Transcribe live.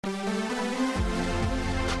Hi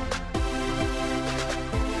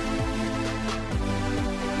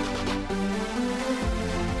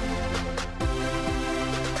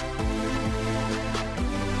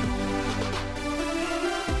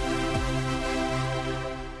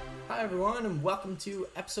everyone, and welcome to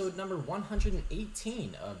episode number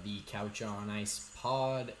 118 of the Couch on Ice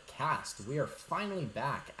podcast. We are finally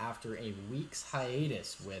back after a week's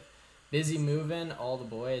hiatus with busy moving. All the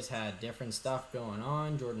boys had different stuff going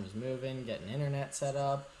on. Jordan was moving, getting internet set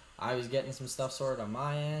up. I was getting some stuff sorted on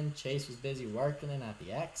my end. Chase was busy working and at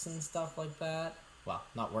the X and stuff like that. Well,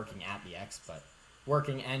 not working at the X, but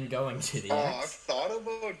working and going to the X. I've thought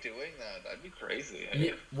about doing that. That'd be crazy. Hey?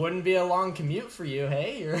 It wouldn't be a long commute for you,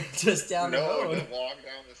 hey? You're just down the road. No, just walk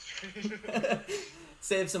down the street.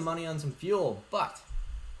 Save some money on some fuel, but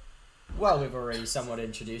well, we've already somewhat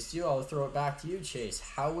introduced you. I'll throw it back to you, Chase.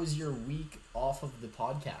 How was your week off of the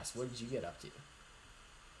podcast? What did you get up to?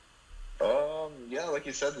 Yeah, like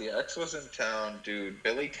you said, the X was in town, dude.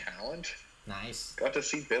 Billy Talent. Nice. Got to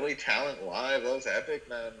see Billy Talent live. That was epic,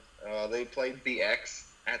 man. They played the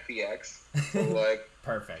X at the X. So, like,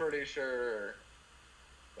 Perfect. pretty sure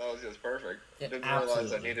that was just perfect. Yeah, Didn't realize I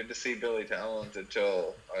absolutely. needed to see Billy Talent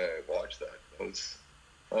until I watched that. That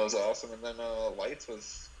was awesome. And then Lights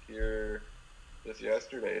was here just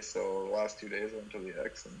yesterday, so the last 2 days I went to the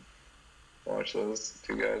X and watched those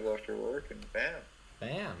two guys after work, and bam.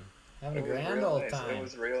 Bam. Having a It was grand real old nice. time. It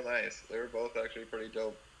was real nice. They were both actually pretty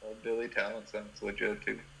dope. Billy Talent sounds legit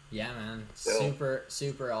too. Yeah, man. Still.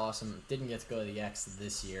 Super awesome. Didn't get to go to the X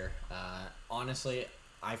this year. Honestly,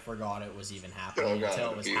 I forgot it was even happening Still got until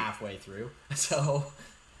it it was a few. halfway through. So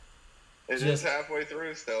It's Just- just halfway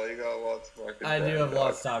through still. You got lots of fucking I do time, have dog.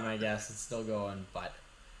 lots of time, I guess. It's still going, but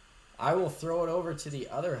I will throw it over to the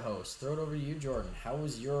other host. Throw it over to you, Jordan. How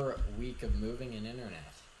was your week of moving and internet?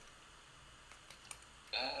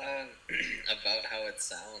 About how it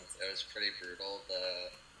sounds, it was pretty brutal.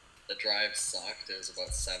 The drive sucked. It was about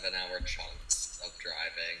 7-hour chunks of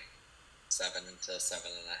driving, 7 to 7.5.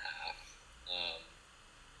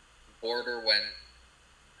 Border went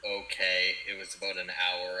okay. It was about an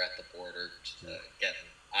hour at the border to get.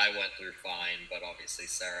 I went through fine, but obviously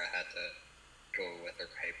Sarah had to go with her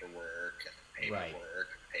paperwork and Right.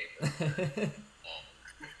 paperwork.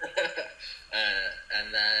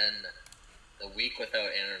 And then the week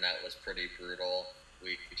without internet was pretty brutal.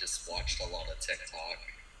 We just watched a lot of TikTok.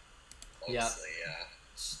 Yeah. Mostly, yeah.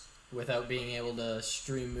 Without being able to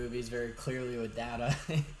stream movies very clearly with data,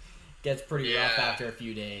 gets pretty rough Yeah. after a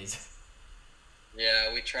few days.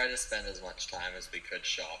 Yeah, we tried to spend as much time as we could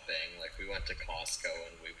shopping. Like, we went to Costco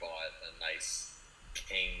and we bought a nice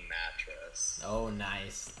king mattress. Oh,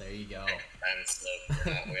 nice. There you go. Expensive.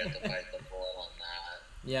 We had to bite the bullet on that.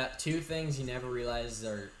 Yeah, two things you never realize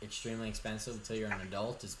are extremely expensive until you're an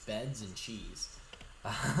adult is beds and cheese.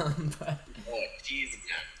 But Oh, cheese,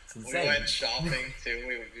 man. it's We insane. went shopping too.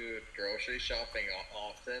 We do grocery shopping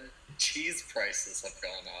often. Cheese prices have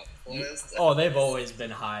gone up. What is that? Oh, they've always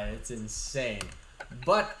been high. It's insane.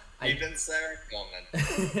 But Even Sarah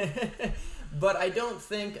comment. but I don't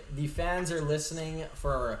think the fans are listening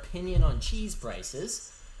for our opinion on cheese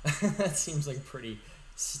prices. That seems like a pretty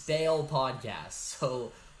stale podcast.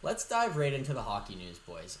 So let's dive right into the hockey news,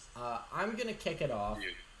 boys. I'm gonna kick it off.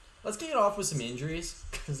 Let's kick it off with some injuries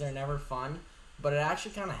because they're never fun. But it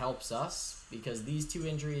actually kind of helps us because these two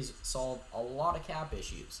injuries solve a lot of cap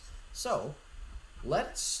issues. So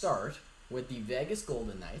let's start with the Vegas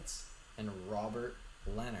Golden Knights and Robert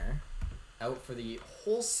Lehner out for the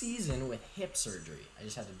whole season with hip surgery. I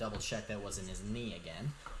just had to double check that wasn't his knee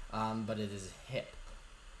again, but it is hip.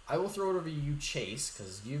 I will throw it over to you, Chase,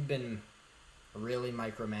 because you've been really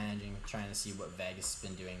micromanaging, trying to see what Vegas has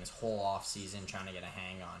been doing this whole off season, trying to get a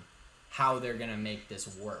hang on how they're going to make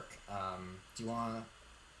this work. Do you want to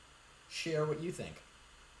share what you think?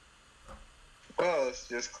 Well, this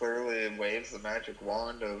just clearly waves the magic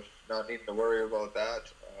wand of not needing to worry about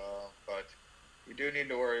that. But you do need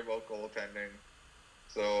to worry about goaltending.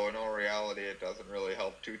 So in all reality, it doesn't really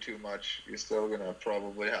help too much. You're still going to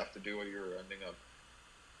probably have to do what you're ending up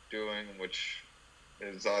doing, which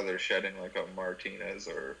is either shedding like a Martinez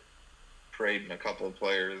or trading a couple of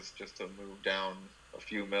players just to move down a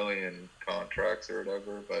few million contracts or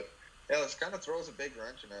whatever. But yeah, this kind of throws a big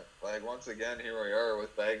wrench in it. Like, once again, here we are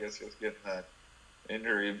with Vegas just getting that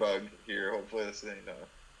injury bug here. Hopefully this ain't a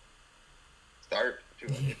start to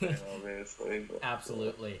anything, obviously. But,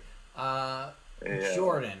 Absolutely. yeah.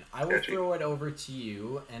 Jordan, I will Sketchy. throw it over to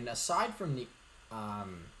you. And aside from the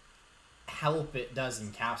help it does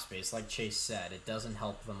in cap space, like Chase said, it doesn't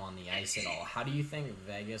help them on the ice at all. How do you think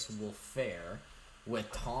Vegas will fare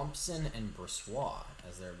with Thompson and Brossoit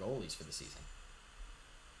as their goalies for the season.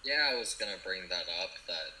 Yeah, I was gonna bring that up.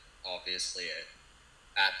 That obviously,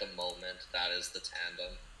 at the moment, that is the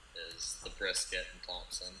tandem: is the Brisket and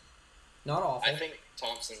Thompson. Not awful. I think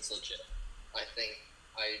Thompson's legit. I think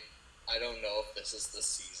I don't know if this is the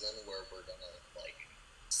season where we're gonna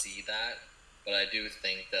see that, but I do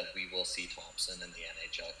think that we will see Thompson in the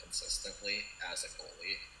NHL consistently as a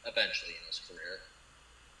goalie eventually in his career.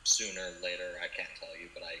 Sooner or later, I can't tell you,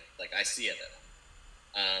 but I see it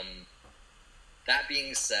in him. That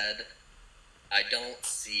being said, I don't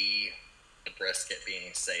see the Brisket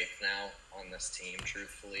being safe now on this team,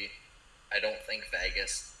 truthfully. I don't think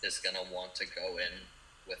Vegas is going to want to go in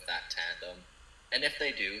with that tandem. And if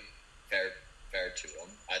they do, fair to them.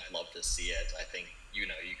 I'd love to see it. I think, you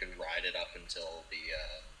can ride it up until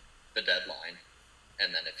the deadline.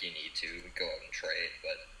 And then if you need to, go out and trade.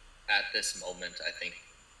 But at this moment, I think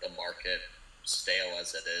the market, stale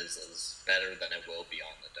as it is better than it will be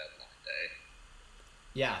on the deadline day.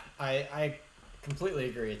 Yeah, I completely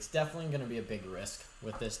agree. It's definitely going to be a big risk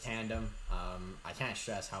with this tandem. I can't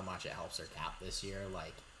stress how much it helps their cap this year.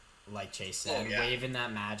 Like Chase said, waving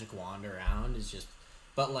that magic wand around is just...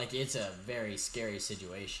 But, it's a very scary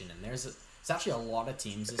situation. And there's actually a lot of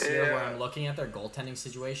teams this year where I'm looking at their goaltending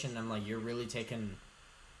situation and I'm like, you're really taking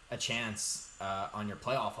a chance on your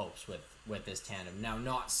playoff hopes with this tandem. Now,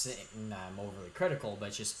 not saying that I'm overly critical, but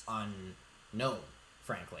it's just unknown,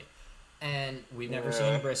 frankly. And we've never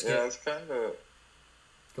seen Brisket. Yeah, it's kind of...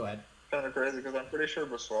 Go ahead. Kind of crazy because I'm pretty sure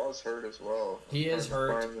Brossoit is hurt as well. He is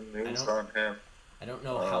hurt. The news on him. I don't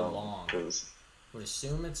know how long. Would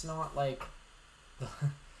assume it's not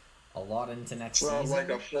a lot into next season. It's not like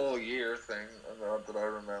a full year thing, not that I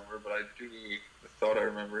remember, but I thought I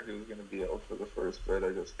remember he was going to be out for the first bit.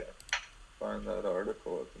 I just can't find that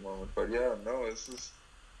article at the moment. But yeah, no, it's just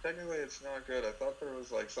technically it's not good. I thought there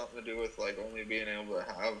was something to do with only being able to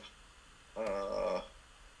have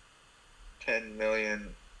 10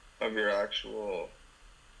 million of your actual...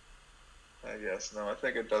 I guess no. I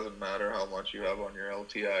think it doesn't matter how much you have on your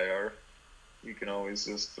LTIR. You can always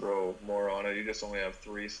just throw more on it. You just only have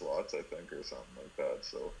 3 slots, I think, or something like that.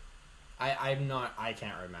 So I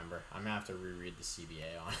can't remember. I'm gonna have to reread the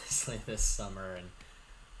CBA honestly this summer and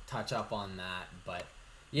touch up on that. But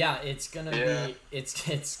yeah, it's gonna be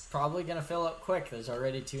it's probably gonna fill up quick. There's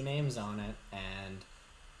already 2 names on it, and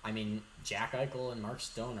I mean Jack Eichel and Mark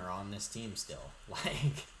Stone are on this team still.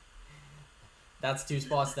 That's 2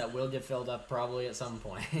 spots that will get filled up probably at some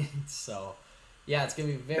point. So yeah, it's gonna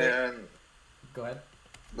be very. And go ahead.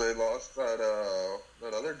 They lost that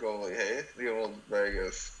other goalie, hey, the old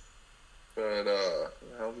Vegas. But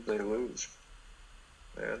how did they lose?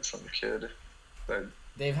 They had some kid.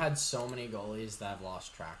 They've had so many goalies that have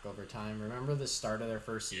lost track over time. Remember the start of their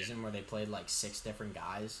first season where they played 6 different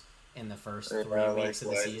guys in the first 3 weeks of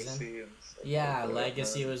the season? Yeah,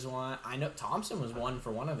 Legacy was one. I know Thompson was one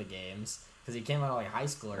for one of the games because he came out of high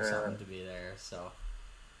school or something to be there. So.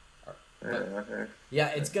 But, yeah,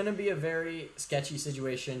 it's going to be a very sketchy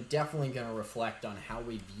situation. Definitely going to reflect on how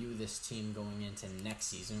we view this team going into next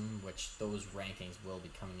season, which those rankings will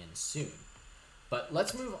be coming in soon. But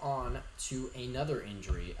let's move on to another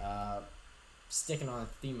injury. Sticking on the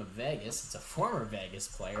theme of Vegas, it's a former Vegas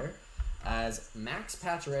player, as Max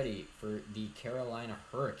Pacioretty for the Carolina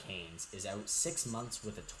Hurricanes is out 6 months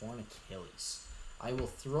with a torn Achilles. I will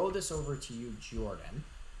throw this over to you, Jordan.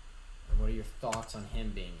 What are your thoughts on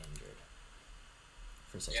him being injured?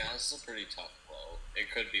 Yeah, this is a pretty tough blow.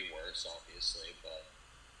 It could be worse, obviously, but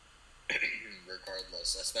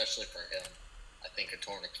regardless, especially for him, I think a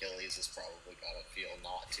torn Achilles has probably got to feel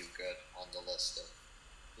not too good on the list of,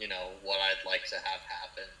 what I'd like to have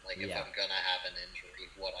happen. If I'm going to have an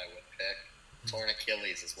injury, what I would pick. Torn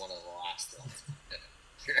Achilles is one of the last ones,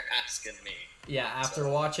 if you're asking me. Yeah, after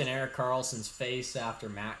watching Erik Karlsson's face after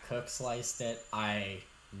Matt Cook sliced it, I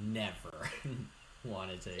never...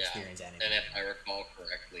 wanted to experience anything. And if I recall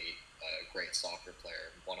correctly, a great soccer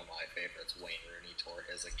player, one of my favorites, Wayne Rooney, tore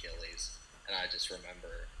his Achilles. And I just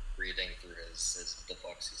remember reading through the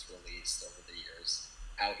books he's released over the years,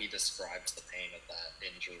 how he describes the pain of that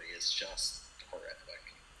injury is just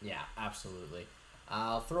horrific. Yeah, absolutely.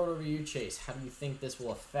 I'll throw it over to you, Chase. How do you think this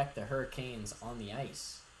will affect the Hurricanes on the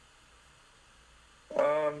ice?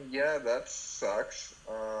 Yeah, that sucks.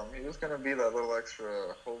 He was going to be that little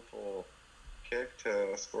extra hopeful kick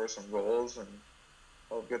to score some goals and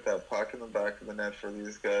help get that puck in the back of the net for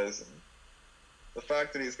these guys. And the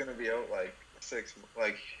fact that he's going to be out 6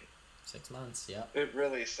 months, yeah. It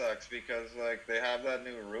really sucks because they have that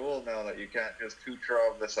new rule now that you can't just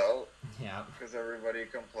Kucherov this out. Yeah. Because everybody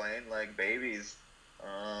complained like babies.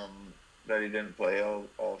 that he didn't play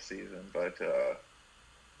all season. But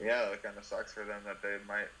yeah, it kind of sucks for them that they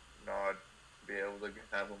might not be able to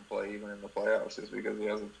have him play even in the playoffs, just because he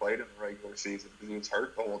hasn't played in the regular season because he was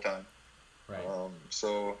hurt the whole time. Right.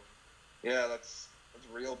 So yeah, that's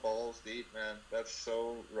real balls deep, man. That's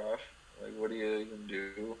so rough. Like, what do you even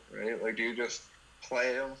do, right? Like, do you just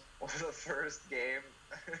play him for the first game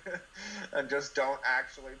and just don't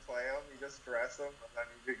actually play him? You just dress him, and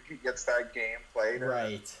then he gets that game played.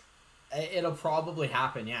 Right. It'll probably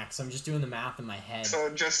happen, yeah, because I'm just doing the math in my head. So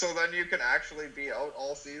then you can actually be out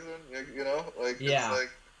all season, you know? Like, yeah. It's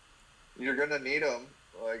like, you're going to need him.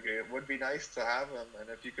 Like, it would be nice to have him, and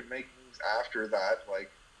if you could make moves after that,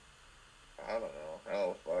 like, I don't know.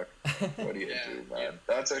 Hell, fuck. What do you do, man? Yeah.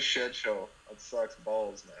 That's a shit show. That sucks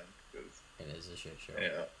balls, man. It is a shit show.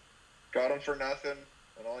 Yeah. Got him for nothing,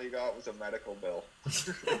 and all you got was a medical bill.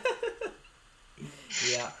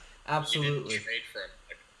 Yeah, absolutely. You didn't trade for a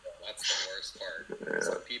medical bill. That's the worst part. Yeah.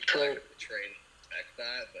 Some people trade expect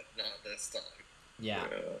that, but not this time. Yeah.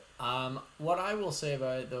 What I will say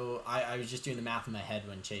about it, though, I was just doing the math in my head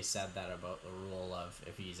when Chase said that about the rule of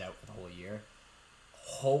if he's out for the whole year.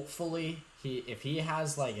 Hopefully, if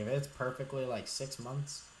it's perfectly like 6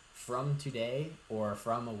 months from today or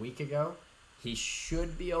from a week ago, he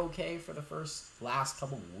should be okay for the last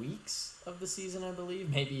couple weeks of the season, I believe.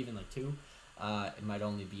 Maybe even like 2. It might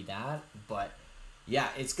only be that. But yeah,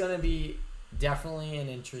 it's going to be definitely an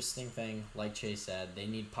interesting thing. Like Chase said, they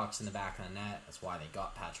need pucks in the back of the net. That's why they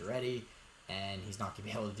got Pacioretty, and he's not going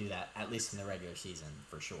to be able to do that, at least in the regular season,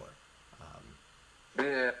 for sure.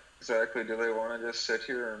 Yeah, exactly. Do they want to just sit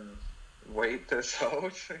here and wait this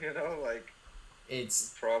out? You know, like,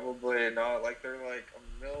 it's probably not. Like, they're like a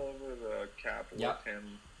mil over the cap with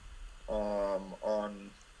him on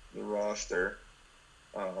the roster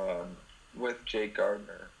with Jake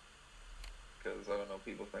Gardiner. Because, I don't know,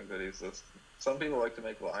 people think that he's this. Some people like to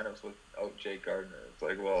make lineups without Jake Gardiner. It's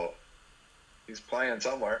like, well, he's playing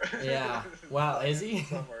somewhere. Yeah. Wow, is he?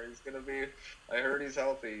 Somewhere. He's gonna be. I heard he's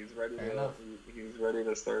healthy. He's ready he's ready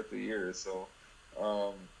to start the year. So,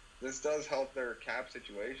 this does help their cap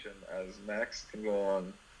situation, as Max can go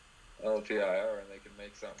on LTIR and they can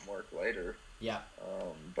make something work later. Yeah.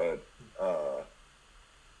 But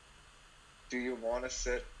do you want to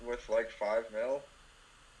sit with like 5 mil,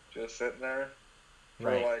 just sitting there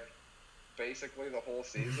for like basically the whole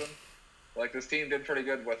season? Like, this team did pretty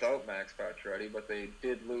good without Max Pacioretty, but they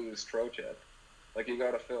did lose Trocheck. Like, you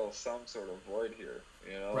got to fill some sort of void here,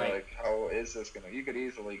 you know? Right. Like, how is this gonna? You could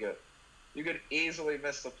easily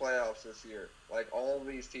miss the playoffs this year. Like, all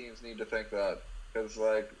these teams need to think that, because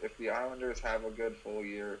like, if the Islanders have a good full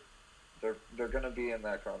year, they're gonna be in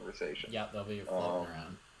that conversation. Yeah, they'll be floating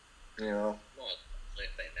around. You know. Well,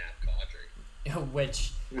 if they nab Kadri.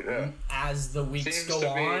 Which, as the weeks go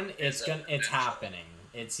on, it's happening.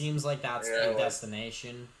 It seems like that's the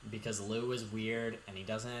destination, because Lou is weird and he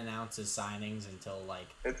doesn't announce his signings until like.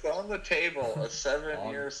 It's on the table. A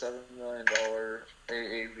 7-year, $7 million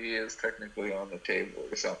AAV is technically on the table,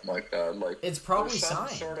 or something like that. Like, it's probably some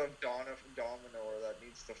signed. Sort of domino that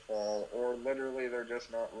needs to fall, or literally they're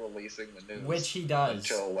just not releasing the news. Which he does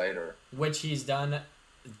until later. Which he's done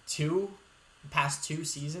past 2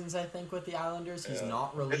 seasons, I think, with the Islanders. He's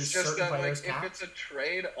not released certain players' caps. If it's a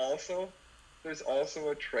trade, also. There's also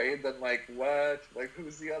a trade, then, like, what? Like,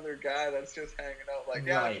 who's the other guy that's just hanging out? Like,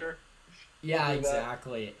 yeah, sure. Yeah,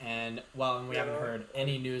 exactly. And, well, and we haven't heard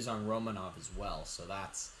any news on Romanov as well, so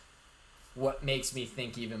that's what makes me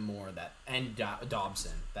think even more that, and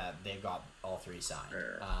Dobson, that they've got all 3 signed.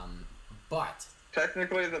 Yeah. But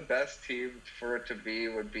technically, the best team for it to be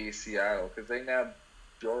would be Seattle, because they nabbed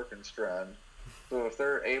Bjork and Strand. So if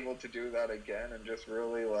they're able to do that again and just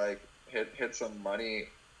really, like, hit some money,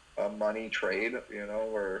 a money trade, you know,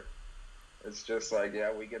 where it's just like,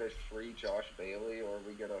 yeah, we get a free Josh Bailey, or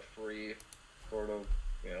we get a free sort of,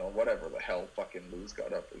 you know, whatever the hell fucking Lou's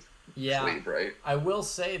got up his sleeve, right? I will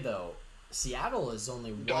say, though, Seattle is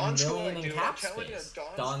only $1 million in cap space.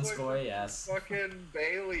 Donskoy, yes. Fucking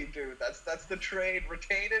Bailey, dude. That's the trade.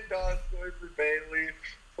 Retaining Donskoy for Bailey.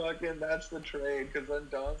 Fucking, that's the trade. Because then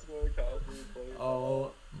Donskoy costs me.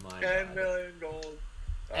 Oh my God. $10 million gold.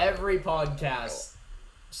 Every podcast,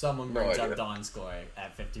 someone brings up Donskoy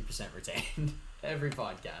at 50% retained. Every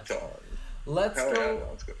podcast.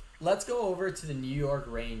 Let's go over to the New York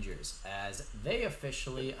Rangers, as they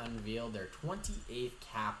officially unveiled their 28th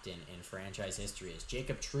captain in franchise history, as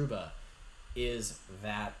Jacob Trouba is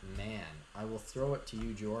that man. I will throw it to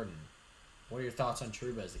you, Jordan. What are your thoughts on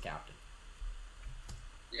Trouba as the captain?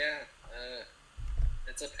 Yeah,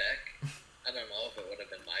 it's a pick. I don't know if it would have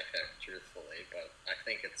been my pick, truthfully, but I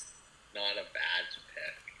think it's not a bad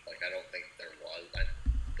pick. Like, I don't think there was.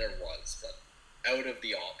 There was, but out of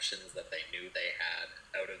the options that they knew they had,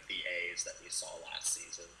 out of the A's that we saw last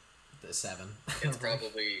season, The 7. it's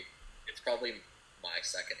probably my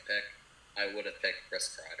second pick. I would have picked Chris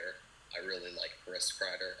Kreider. I really like Chris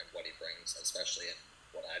Kreider and what he brings, especially in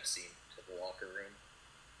what I've seen to the locker room.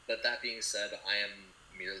 But that being said, I am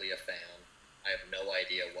merely a fan. I have no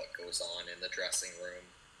idea what goes on in the dressing room,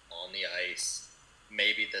 on the ice.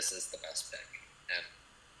 Maybe this is the best pick, and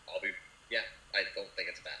I don't think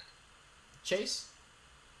it's bad. Chase?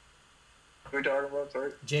 Who are we talking about?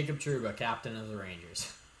 Sorry. Jacob Trouba, captain of the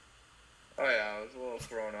Rangers. Oh yeah, I was a little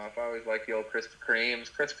thrown off. I always liked the old Krispy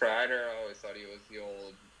Kremes. Chris Kreider, I always thought he was the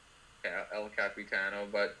old El Capitano,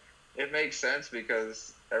 but it makes sense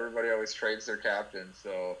because everybody always trades their captain.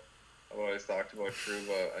 So I've always talked about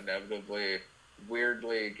Trouba inevitably,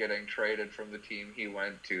 weirdly getting traded from the team he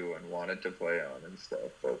went to and wanted to play on and stuff.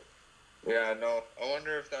 But yeah, no, I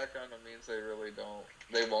wonder if that kind of means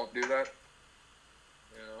they won't do that.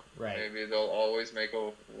 You know, Right. Maybe they'll always make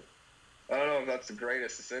I don't know if that's the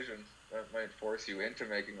greatest decision. That might force you into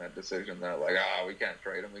making that decision that, like, we can't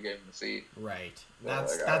trade him. We gave him the seat. Right. Well,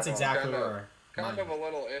 That's like, that's I don't know, exactly where. Kind of a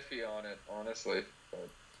little iffy on it, honestly. But,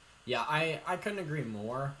 Yeah, I couldn't agree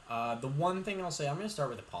more. The one thing I'll say, I'm going to start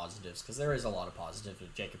with the positives, because there is a lot of positives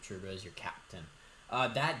with Jacob Trouba as your captain.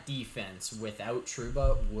 That defense without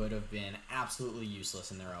Trouba would have been absolutely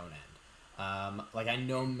useless in their own end. Like, I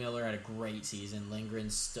know Miller had a great season.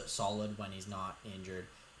 Lindgren's solid when he's not injured.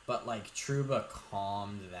 But, like, Trouba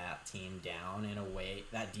calmed that team down in a way,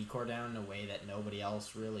 that decor down in a way that nobody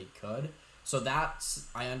else really could. So that's,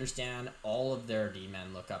 I understand all of their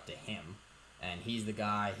D-men look up to him. And he's the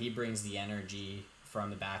guy, he brings the energy from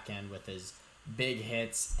the back end with his big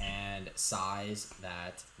hits and size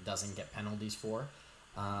that doesn't get penalties for.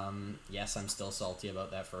 Yes, I'm still salty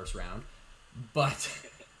about that first round. But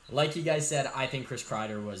like you guys said, I think Chris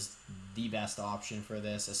Kreider was the best option for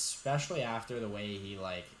this, especially after the way he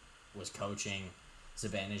was coaching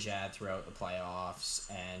Zibanejad throughout the playoffs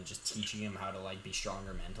and just teaching him how to be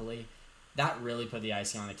stronger mentally. That really put the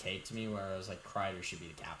icing on the cake to me, where I was like, Kreider should be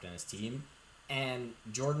the captain of this team. And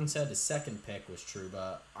Jordan said his second pick was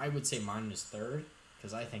Trouba. I would say mine was third,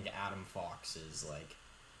 because I think Adam Fox is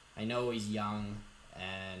I know he's young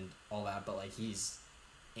and all that, but he's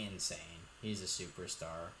insane. He's a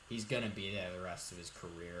superstar. He's gonna be there the rest of his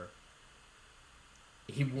career.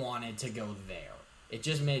 He wanted to go there. It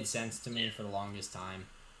just made sense to me for the longest time.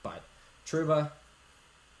 But Trouba,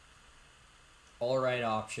 all right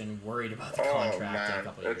option. Worried about the contract in a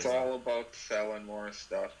couple of years. It's all about selling more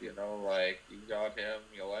stuff, you got him,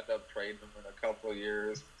 you'll end up trading him in a couple of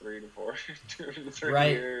years, 2 to 3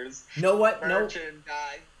 Right. years. Know what? Merchandising.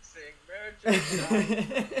 I'm telling you.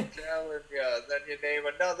 Then you name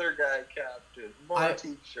another guy captain. More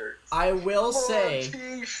t-shirts. I will say,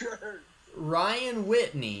 T-shirts. Ryan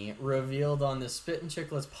Whitney revealed on the Spit and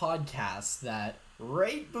Chicklets podcast that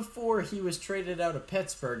right before he was traded out of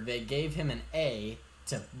Pittsburgh, they gave him an A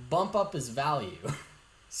to bump up his value.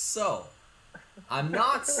 So, I'm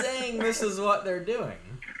not saying this is what they're doing,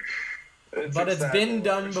 but it's been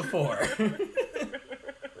done before.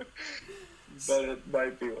 But it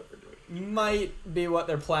might be what they're doing. Might be what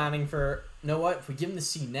they're planning for. You know what? If we give him the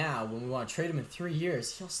C now, when we want to trade him in 3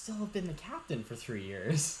 years, he'll still have been the captain for 3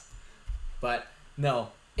 years. But, no.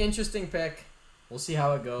 Interesting pick. We'll see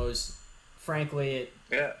how it goes. Frankly,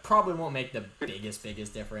 it probably won't make the biggest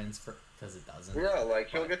difference because it doesn't. Yeah,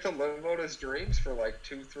 he'll get to live out his dreams for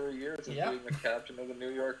 2-3 years of being the captain of the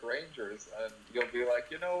New York Rangers, and you'll be like,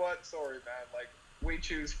 you know what? Sorry, man. We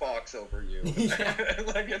choose Fox over you. Yeah.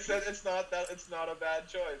 It's not a bad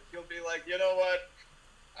choice. You'll be like, you know what?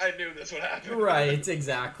 I knew this would happen. Right,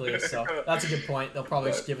 exactly. So that's a good point. They'll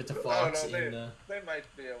probably just give it to Fox. They might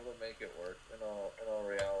be able to make it work in all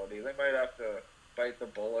reality. They might have to bite the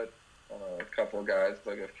bullet on a couple of guys,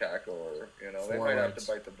 like if Kako or they might have to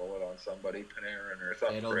bite the bullet on somebody, Panarin or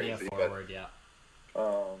something crazy. It'll be a forward, yeah.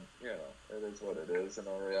 It is what it is in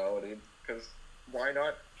all reality. Because why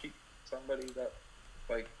not keep somebody that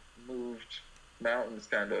moved mountains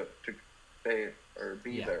kind of to stay or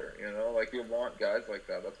be there? You want guys like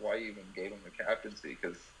that. That's why you even gave him the captaincy,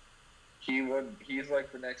 because he's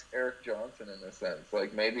like the next Eric Johnson in a sense.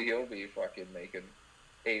 Maybe he'll be fucking making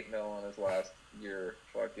 $8 million on his last year,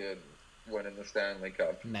 fucking winning the Stanley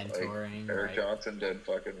Cup. Mentoring. Eric Johnson did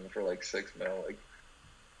fucking for $6 million.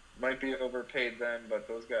 Might be overpaid then, but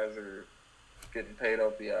those guys are getting paid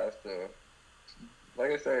out the ass to,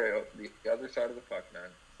 like I say, the other side of the puck,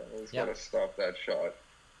 man. Somebody's got to stop that shot.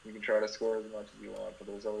 You can try to score as much as you want, but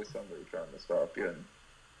there's always somebody trying to stop you.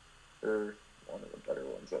 And one of the better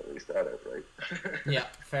ones at least at it, right? Yeah,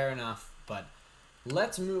 fair enough. But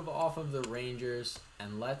let's move off of the Rangers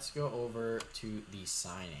and let's go over to the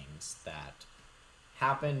signings that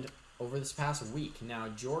happened over this past week. Now,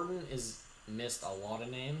 Jordan is missed a lot of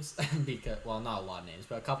names because, well, not a lot of names,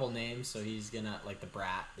 but a couple names. So he's gonna, like the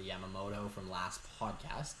Brat, the Yamamoto from last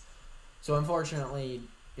podcast. So unfortunately,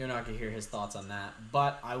 you're not gonna hear his thoughts on that.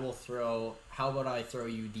 But I will throw. How about I throw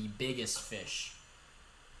you the biggest fish,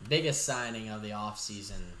 biggest signing of the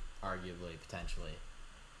offseason, arguably, potentially.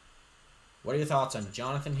 What are your thoughts on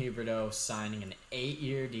Jonathan Huberdeau signing an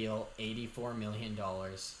 8-year deal, $84 million,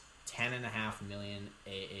 $10.5 million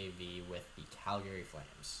AAV with the Calgary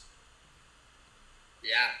Flames?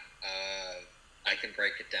 Yeah, I can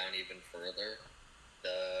break it down even further.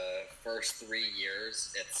 The first 3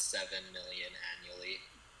 years, it's $7 million annually.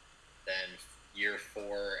 Then year 4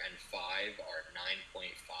 and 5 are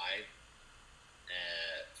 9.5,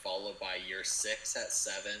 followed by year 6 at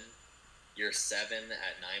 7, year 7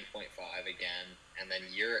 at 9.5 again, and then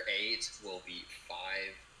year 8 will be $5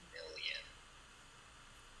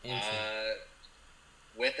 million.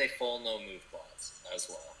 With a full no move clause as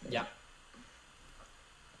well. Yeah.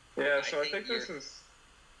 Yeah, so I think this is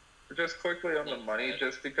just quickly on the money,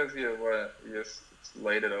 just because you just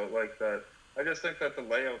laid it out like that. I just think that the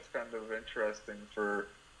layout's kind of interesting for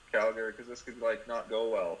Calgary because this could like not go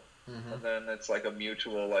well, and then it's like a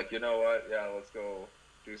mutual like, you know what, yeah, let's go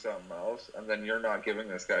do something else, and then you're not giving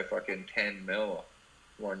this guy fucking 10 mil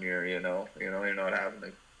 1 year, you know, you're not having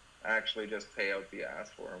to actually just pay out the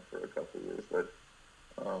ass for him for a couple of years, but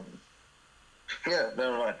yeah,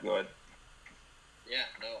 never mind, go ahead. Yeah,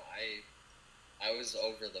 no, I was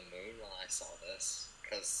over the moon when I saw this,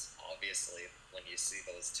 because obviously when you see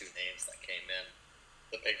those two names that came in,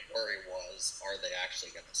 the big worry was, are they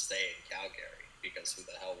actually going to stay in Calgary? Because who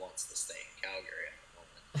the hell wants to stay in Calgary at the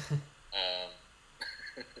moment?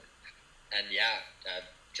 And yeah,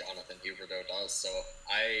 Jonathan Huberdeau does. So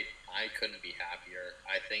I couldn't be happier.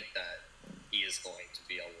 I think that he is going to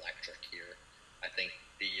be electric here. I think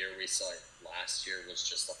the year we saw last year was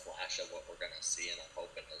just a flash of what we're going to see, and I'm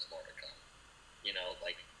hoping there's more to come. You know,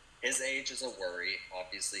 like, his age is a worry.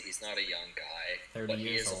 Obviously, he's not a young guy, but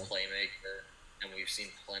he is a playmaker, and we've seen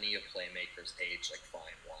plenty of playmakers age like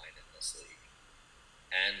fine wine in this league.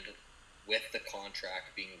 And with the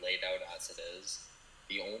contract being laid out as it is,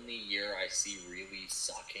 the only year I see really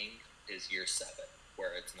sucking is year 7,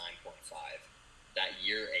 where it's 9.5. That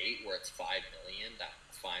year 8, where it's $5 million, that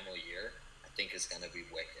final year, I think is going to be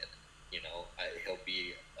wicked. You know, he'll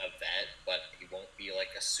be a vet, but he won't be like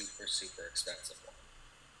a super, super expensive one.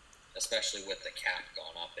 Especially with the cap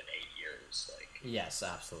gone up in 8 years. Like, yes,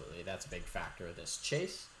 absolutely. That's a big factor of this.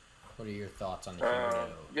 Chase, what are your thoughts on the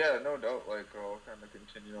Huberdeau? Yeah, no doubt. Like, I'll kind of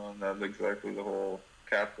continue on that. Exactly, the whole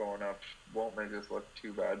cap going up won't make us look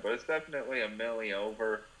too bad, but it's definitely $1 million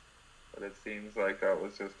over. But it seems like that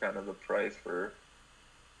was just kind of the price for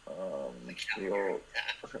the Calgary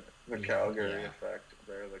effect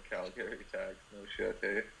there, the Calgary tax. No shit,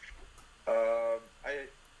 hey. I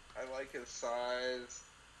like his size.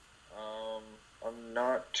 I'm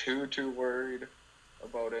not too worried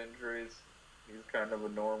about injuries. He's kind of a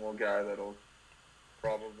normal guy that'll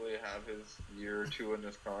probably have his year or two in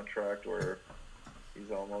this contract where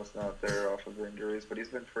he's almost not there off of injuries, but he's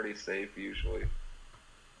been pretty safe usually.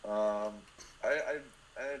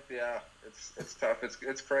 It's tough.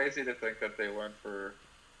 It's crazy to think that they went for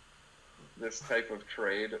this type of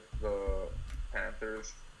trade, the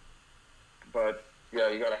Panthers. But yeah,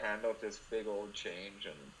 you got to hand out this big old change,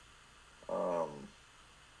 and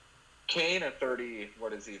Kane at 30,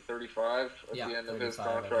 what is he, 35 at the end of his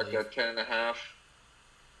contract at 10.5.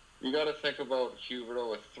 You got to think about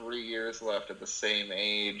Huberdeau with 3 years left at the same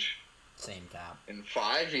age, same cap in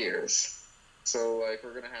 5 years. So like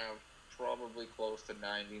we're gonna have probably close to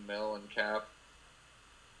 90 mil in cap.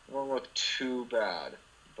 It won't look too bad,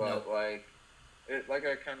 but like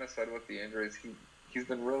I kind of said with the injuries, he's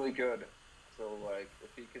been really good. So like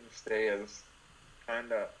if he can stay as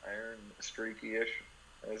kind of Iron streaky-ish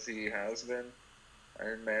as he has been,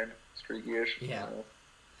 Iron Man streaky-ish. Yeah,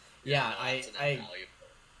 yeah, I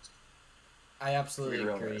absolutely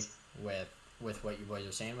agree with what you boys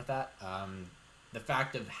are saying with that. The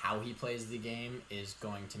fact of how he plays the game is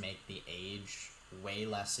going to make the age way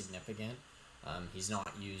less significant. He's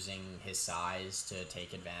not using his size to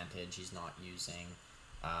take advantage. He's not using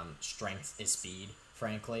strength is speed,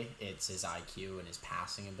 frankly. It's his IQ and his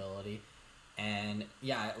passing ability. And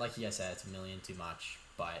yeah, like you guys said, it's $1 million too much.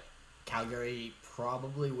 But Calgary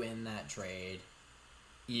probably win that trade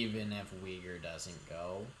even if Weegar doesn't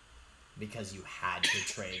go, because you had to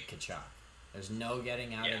trade Tkachuk. There's no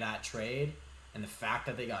getting out of that trade. And the fact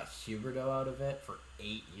that they got Huberdeau out of it for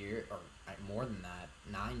 8 years, or more than that,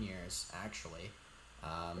 9 years actually,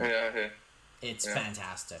 it's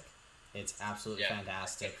fantastic. It's absolutely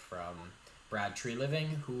fantastic from Brad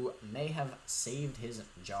Treliving, who may have saved his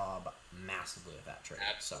job massively with that trade.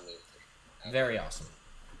 Absolutely. So, very awesome.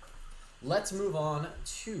 Let's move on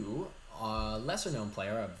to a lesser-known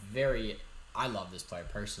player, I love this player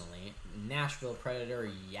personally. Nashville Predator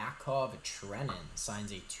Yakov Trenin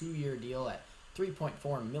signs a 2-year deal at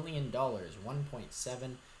 $3.4 million,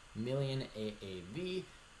 $1.7 million AAV.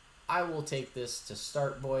 I will take this to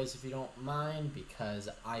start, boys, if you don't mind, because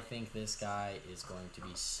I think this guy is going to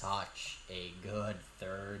be such a good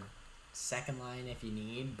second line if you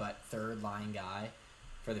need, but third line guy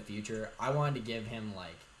for the future. I wanted to give him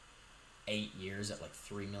 8 years at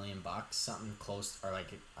 $3 million, something close, or a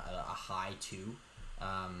high 2,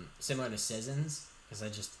 similar to Sissons,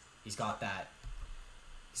 because he's got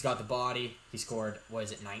the body. He scored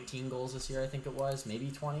 19 goals this year, I think it was, maybe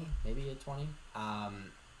 20, maybe at 20.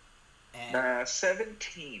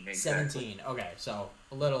 17 exactly. 17. Okay, so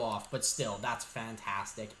a little off, but still, that's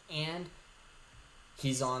fantastic. And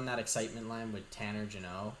he's on that excitement line with Tanner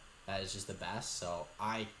Jeannot. That is just the best. So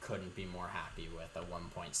I couldn't be more happy with a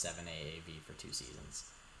 1.7 AAV for 2 seasons.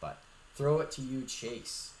 But throw it to you,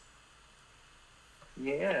 Chase.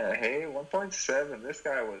 Yeah, hey, 1.7. This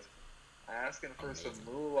guy was asking for some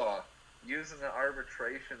moolah, using the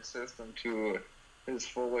arbitration system to his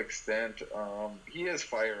full extent. He is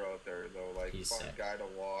fire out there, though. He's fun sick. Guy to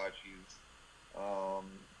watch. He's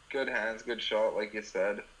good hands, good shot, like you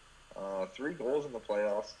said. 3 goals in the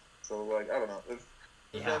playoffs. So, I don't know. There's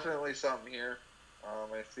definitely something here.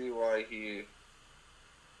 I see why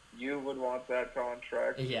you would want that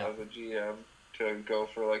contract as a GM to go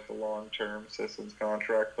for the long-term Sissons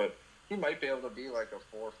contract, but he might be able to be a $4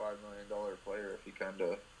 or $5 million player if he kind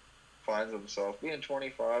of finds himself. Being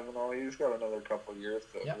 25 and all, he's got another couple of years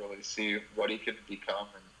to really see what he can become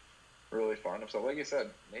and really find himself. Like you said,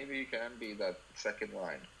 maybe he can be that second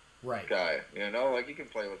line guy. He can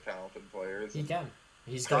play with talented players. He can.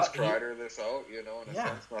 He's Chris Kreider this out, in a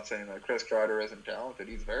sense. Not saying that Chris Kreider isn't talented.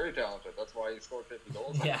 He's very talented. That's why he scored 50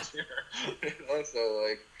 goals last year.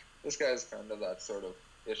 So, this guy's kind of that sort of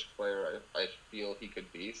ish player I feel he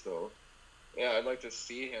could be. So, yeah, I'd like to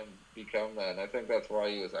see him become that. And I think that's why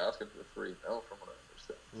he was asking for $3 million, from what I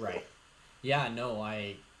understand. Right. Yeah, no,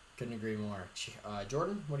 I couldn't agree more.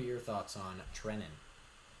 Jordan, what are your thoughts on Trenin?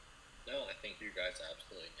 No, I think you guys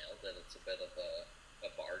absolutely nailed it. It's a bit of a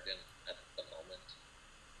bargain at the moment.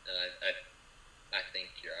 And I think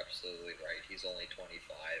you're absolutely right. He's only 25.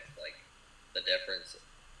 The difference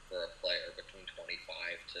for a player between 25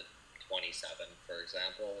 to 27, for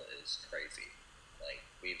example, is crazy.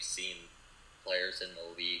 We've seen players in the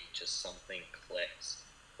league, just something clicks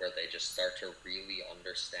where they just start to really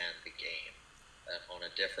understand the game on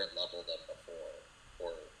a different level than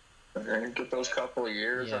before. And get those couple of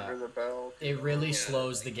years under the belt. It really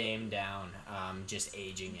slows the game down, just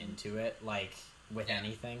aging into it. With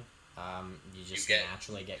anything, you just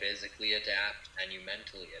naturally get physically adapt and you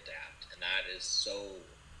mentally adapt, and that is so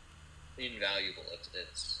invaluable.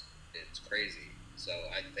 It's crazy. So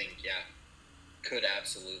I think could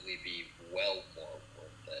absolutely be well more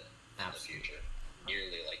worth it in the future.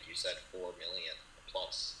 Nearly, like you said, $4 million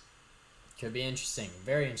plus. Could be interesting.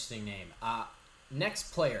 Very interesting name.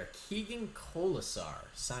 Next player, Keegan Colasar,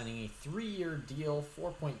 signing a 3-year deal,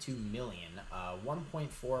 $4.2 million,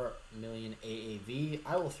 1.4 million AAV.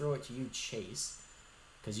 I will throw it to you, Chase,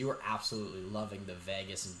 because you were absolutely loving the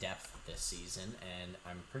Vegas depth this season, and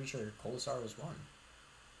I'm pretty sure Colasar was one.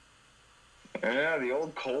 Yeah, the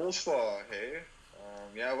old coleslaw, hey?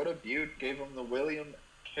 What a beaut. Gave him the William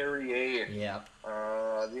Carrier. Yeah.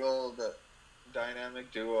 The old dynamic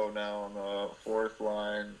duo now on the 4th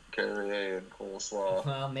line, Carrier and Coleslaw.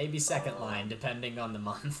 Well, maybe second line, depending on the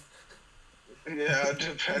month. Yeah,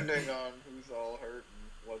 depending on who's all hurt and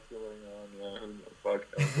what's going on. Yeah, who the fuck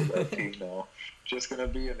knows with that team now. Just going to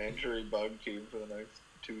be an injury bug team for the next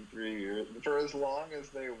 2-3 years. For as long as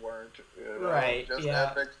they weren't. Right, just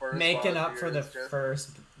epic first making up for the just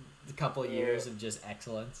first couple years of just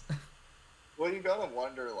excellence. Well, you gotta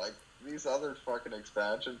wonder, these other fucking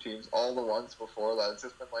expansion teams, all the ones before that, it's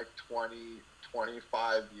just been 20,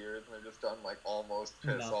 25 years, and they've just done almost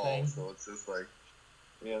piss all. So it's just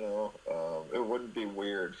it wouldn't be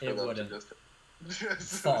weird for them to just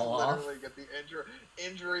fall literally off. Get the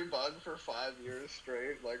injury bug for 5 years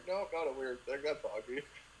straight. No, not a weird thing. That's hockey.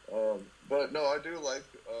 But no, I do like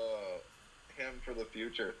him for the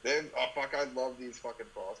future. I love these fucking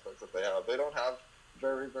prospects that they have. They don't have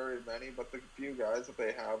very, very many, but the few guys that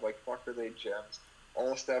they have, are they gems?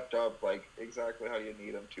 all stepped up like exactly how you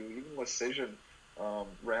need them to. Even with Cision,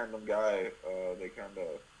 random guy, they kind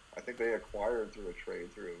of, I think they acquired through a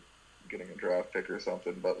trade, through getting a draft pick or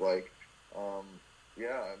something. But like,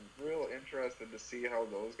 yeah, I'm real interested to see how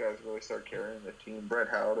those guys really start carrying the team. Brett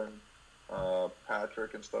Howden,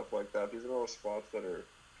 Patrick, and stuff like that. These are all spots that are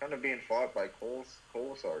kind of being fought by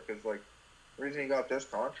Colasar, because like the reason he got this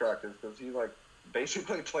contract is because he like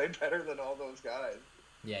basically played better than all those guys.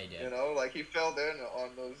 Yeah, he did. You know, like he filled in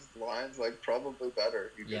on those lines like probably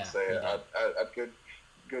better. You could Yeah, say he did. at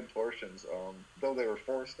good portions. Though they were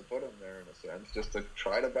forced to put him there in a sense, just to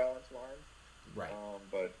try to balance lines. Right.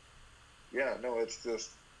 But yeah, no, it's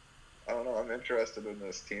just, I don't know. I'm interested in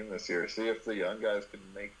this team this year. See if the young guys can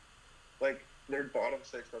make, like, their bottom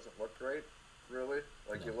six doesn't look great, really.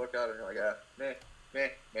 Like, No. you look at it and you're like,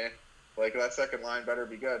 meh. Like, that second line better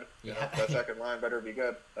be good. You Yeah. know, that second line better be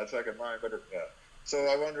good. That second line better, yeah. So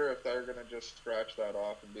I wonder if they're going to just scratch that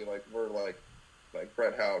off and be like, we're like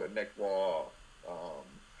Brett Howden, Nick Waugh,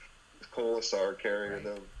 Colasar, Carrier.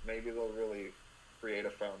 Right. Maybe they'll really create a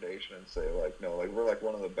foundation and say, like, no, like, we're like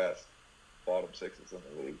one of the best bottom sixes in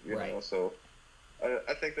the league, you Right. know. So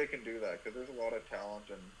I think they can do that because there's a lot of talent,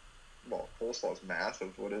 and well, Coleslaw's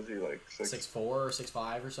massive. What is he, like 6'4" or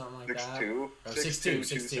 6'5" or something like that. 6'2"? Oh, 6'2",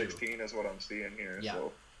 6'2", 216 is what I'm seeing here. Yeah.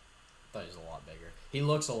 So I thought he was a lot bigger. He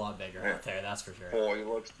looks a lot bigger Yeah. out there, that's for sure. oh, he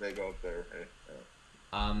looks big out there. Hey,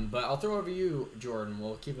 yeah. But I'll throw over to you, Jordan.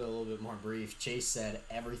 We'll keep it a little bit more brief. Chase said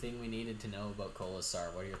everything we needed to know about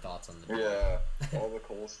Colasar. What are your thoughts on the deal? Yeah, all the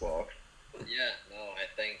Coleslaw. Yeah, no, I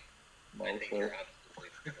think Mouthful. you're absolutely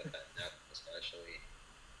right with that depth, especially.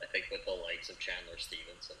 I think with the likes of Chandler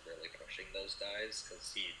Stevenson really pushing those guys,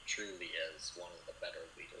 because he truly is one of the better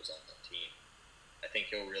leaders on the team. I think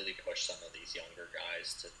he'll really push some of these younger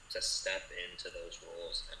guys to step into those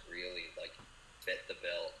roles and really like fit the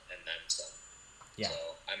bill and then some. Yeah.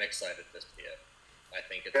 So I'm excited to see it. I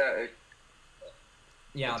think it's Yeah,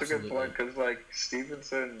 Yeah, it's absolutely. a good point because like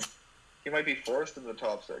Stevenson, he might be forced in the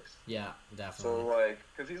top six. Yeah, definitely. So like,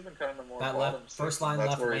 because he's been kind of more That bottom left- six, first and line that's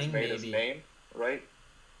left where he's wing, made his maybe. name, right?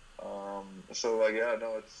 So like, yeah,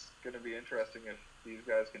 no, it's gonna be interesting if these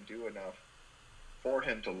guys can do enough for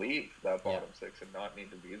him to leave that bottom six and not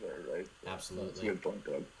need to be there, right? So Absolutely. that's a good point,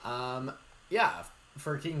 Doug. Yeah,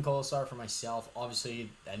 for Keegan Colasar, for myself,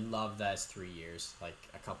 obviously, I love that it's 3 years, like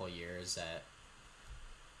a couple years.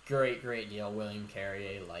 Great deal. William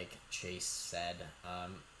Carrier, like Chase said.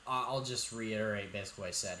 I'll just reiterate basically what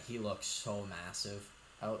I said. He looks so massive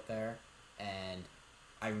out there, and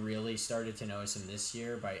I really started to notice him this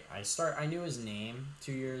year. But I knew his name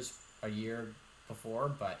a year before,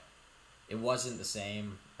 but it wasn't the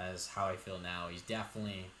same as how I feel now. He's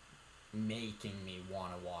definitely making me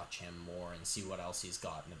want to watch him more and see what else he's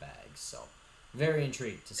got in the bag. So, very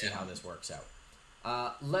intrigued to see how this works out.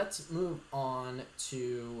 Let's move on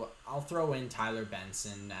to... I'll throw in Tyler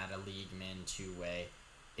Benson at a league min two-way.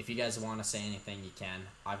 If you guys want to say anything, you can.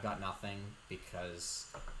 I've got nothing because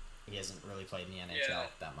he hasn't really played in the NHL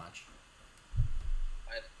that much.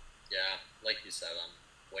 Like you said, I'm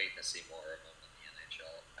waiting to see more of him in the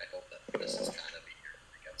NHL. I hope that this is kind of the year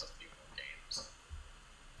when he gets a few more games.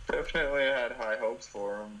 Definitely had high hopes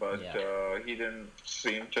for him, but Yeah. he didn't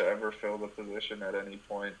seem to ever fill the position at any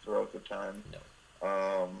point throughout the time. No.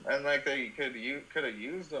 And like they could have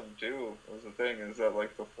used him too. Was the thing is that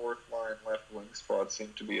like the fourth line left wing spot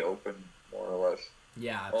seemed to be open more or less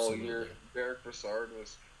Yeah, all absolutely. year. Derek Brassard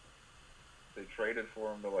they traded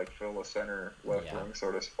for him to like fill a center left wing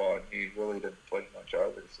sort of spot. And he really didn't play much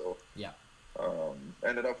either. So Yeah.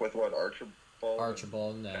 Ended up with what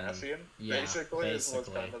Archibald and Cassian yeah, basically was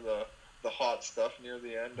kind of the hot stuff near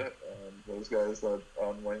the end. Those guys that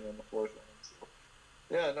on wing in the fourth line. So.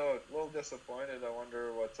 Yeah, no, a little disappointed. I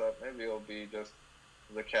wonder what's up. Maybe he'll be just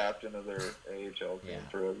the captain of their AHL team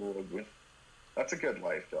for a little bit. That's a good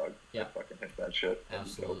life, dog. Yeah. I fucking hit that shit.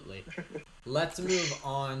 Absolutely. Let's move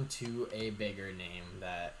on to a bigger name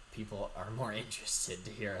that people are more interested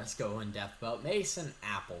to hear us go in depth about. Mason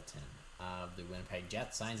Appleton of the Winnipeg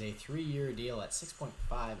Jets signs a 3-year deal at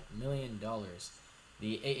 $6.5 million.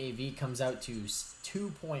 The AAV comes out to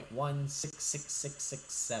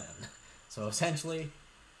 2.166667. So essentially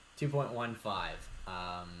 2.15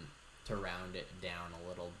 to round it down a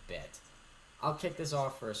little bit. I'll kick this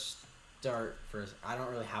off for a start. I don't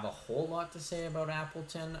really have a whole lot to say about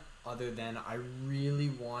Appleton other than I really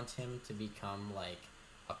want him to become like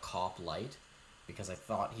a Cop Light because I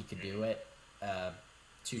thought he could do it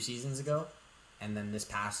 2 seasons ago, and then this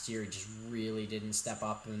past year he just really didn't step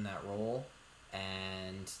up in that role.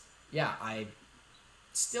 And yeah, I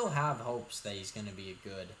still have hopes that he's going to be a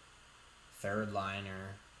good third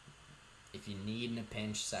liner, if you need in a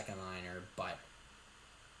pinch, second liner, but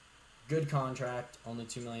good contract, only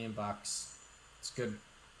 $2 million. It's good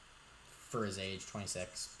for his age,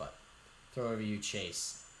 26, but throw over you,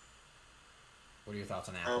 Chase. What are your thoughts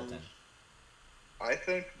on Appleton? I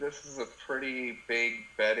think this is a pretty big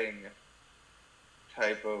betting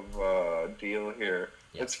type of deal here.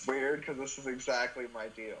 Yes. It's weird because this is exactly my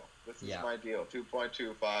deal. This is my deal.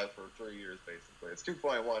 2.25 for 3 years, basically. It's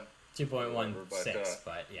 2.1. 2.16,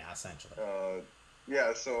 but yeah, essentially.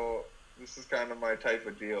 Yeah, so this is kind of my type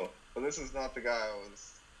of deal. But this is not the guy I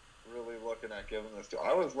was really looking at giving this to.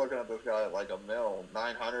 I was looking at this guy at like $1 million,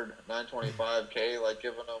 900, 925K, like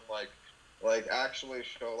giving him like actually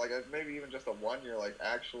show, like maybe even just a 1 year, like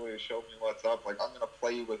actually show me what's up. Like I'm going to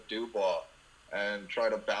play you with Dubois and try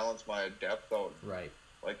to balance my depth out. Right.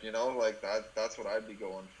 Like, you know, like that's what I'd be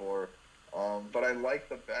going for. But I like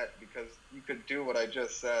the bet because you could do what I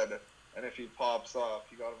just said, and if he pops off,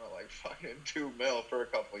 you got him at like fucking $2 million for a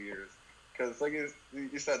couple of years. Because like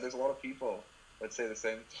you said, there's a lot of people that say the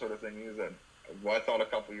same sort of thing you said. Well, I thought a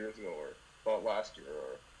couple of years ago, or thought last year,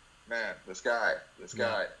 or man, this guy, you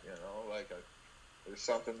know, like there's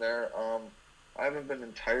something there. I haven't been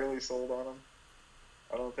entirely sold on him.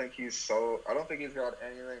 I don't think he's got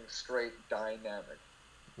anything straight dynamic.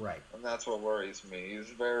 Right. And that's what worries me. He's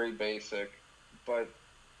very basic, but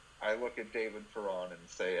I look at David Perron and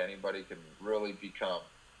say anybody can really become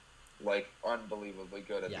like unbelievably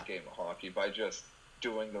good at the game of hockey by just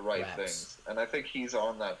doing the right things. And I think he's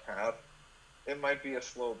on that path. It might be a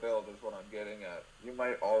slow build is what I'm getting at. You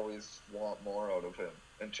might always want more out of him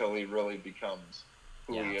until he really becomes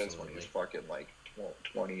who he is when he's fucking like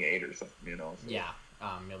 28 or something, you know? So. Yeah.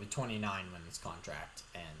 He'll be 29 when his contract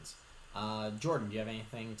ends. Jordan, do you have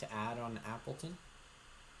anything to add on Appleton?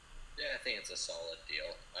 Yeah, I think it's a solid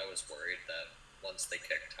deal. I was worried that once they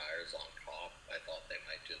kicked tires on Kopp, I thought they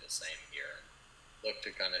might do the same here and look to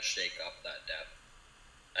kind of shake up that depth.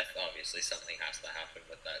 Obviously, something has to happen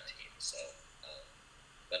with that team. So,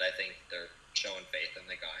 but I think they're showing faith in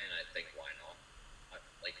the guy, and I think why not?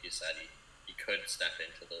 Like you said, he could step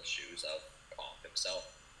into those shoes of Kopp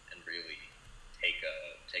himself and really take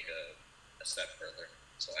a step further.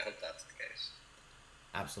 So I hope that's the case.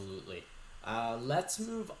 Absolutely. Let's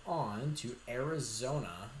move on to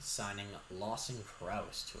Arizona signing Lawson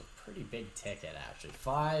Crouse to a pretty big ticket, actually.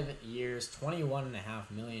 5 years,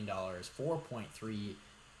 $21.5 million, $4.3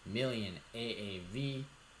 million AAV.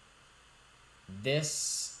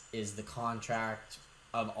 This is the contract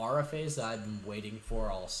of RFAs that I've been waiting for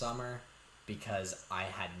all summer because I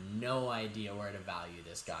had no idea where to value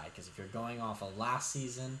this guy. Because if you're going off of last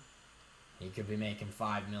season, he could be making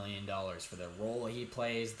 $5 million for the role he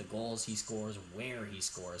plays, the goals he scores, where he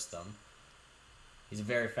scores them. He's a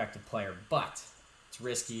very effective player, but it's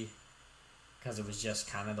risky because it was just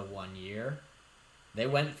kind of the 1 year. They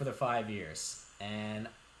went for the 5 years, and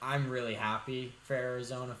I'm really happy for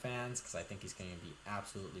Arizona fans because I think he's going to be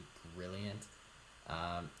absolutely brilliant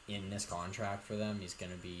in this contract for them. He's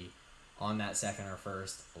going to be on that second or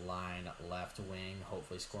first line left wing,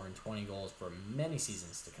 hopefully scoring 20 goals for many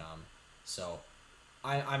seasons to come. So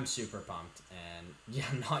I'm super pumped, and yeah,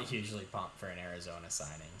 I'm not usually pumped for an Arizona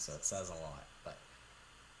signing, so it says a lot. But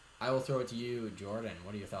I will throw it to you, Jordan.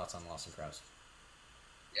 What are your thoughts on Lawson Crouse?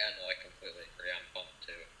 Yeah, no, I completely agree. I'm pumped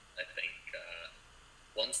too. I think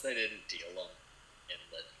once they didn't deal him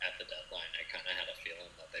at the deadline, I kind of had a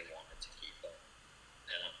feeling that they wanted to keep him.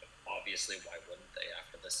 And obviously, why wouldn't they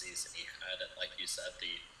after the season he had? And like you said,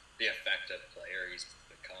 the effective player he's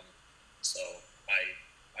become. So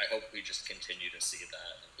I hope we just continue to see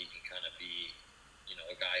that, and he can kind of be, you know,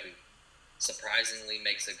 a guy who surprisingly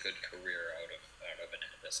makes a good career out of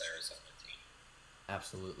this Arizona team.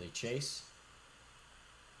 Absolutely. Chase?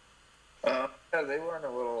 Yeah, they went a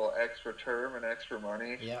little extra term and extra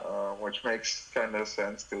money, which makes kind of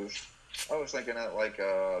sense because I was thinking at like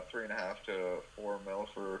 $3.5 to $4 million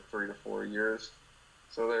for 3 to 4 years.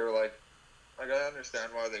 So they were like I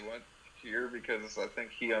understand why they went here because I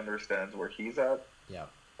think he understands where he's at. Yeah.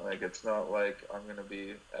 Like it's not like I'm gonna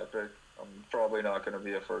be epic. I'm probably not gonna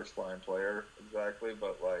be a first line player exactly,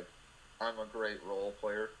 but like I'm a great role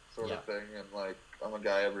player sort of thing, and like I'm a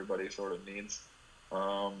guy everybody sort of needs.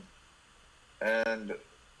 And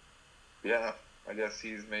yeah, I guess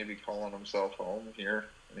he's maybe calling himself home here,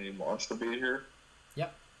 and he wants to be here.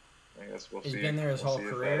 Yep. I guess we'll see. He's been there his whole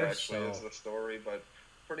career, if that actually is the story, but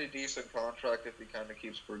pretty decent contract if he kind of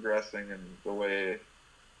keeps progressing in the way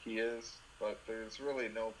he is. But there's really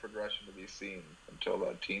no progression to be seen until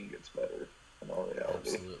that team gets better in all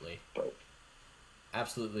reality. Absolutely. But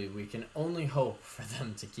absolutely, we can only hope for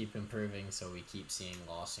them to keep improving, so we keep seeing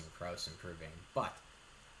Lawson Crouse improving. But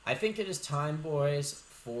I think it is time, boys,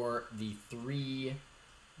 for the 3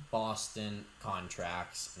 Boston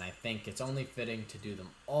contracts, and I think it's only fitting to do them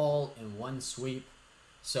all in one sweep.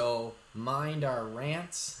 So mind our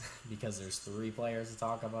rants, because there's 3 players to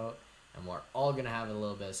talk about, and we're all going to have a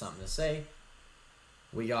little bit of something to say.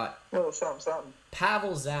 We got something.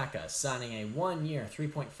 Pavel Zacha signing a 1-year,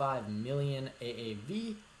 $3.5 million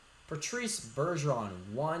AAV. Patrice Bergeron,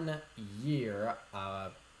 1 year,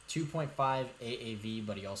 2.5 AAV,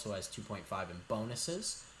 but he also has 2.5 in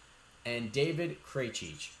bonuses. And David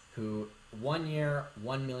Krejci, who 1 year,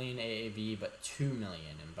 1 million AAV, but 2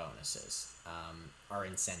 million in bonuses, are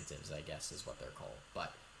incentives, I guess is what they're called.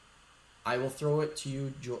 But I will throw it to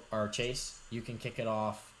you, or Chase. You can kick it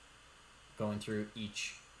off, going through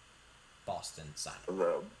each Boston signing.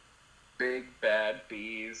 The big bad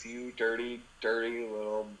bees, you dirty, dirty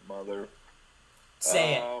little mother.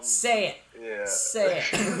 Say it. Say it. Yeah. Say it.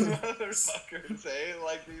 Motherfuckers, say it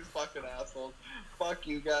like these fucking assholes. Fuck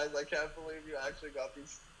you guys. I can't believe you actually got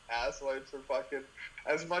these asswipes for fucking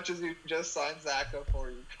as much as you just signed Zacha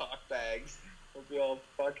for, you cockbags. Hope you all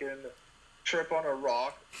fucking trip on a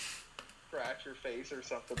rock, scratch your face or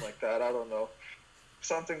something like that. I don't know.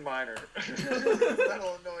 Something minor.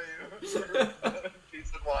 That'll annoy you.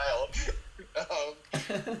 Peace and wild.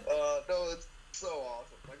 No, it's so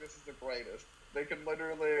awesome. Like, this is the greatest. They can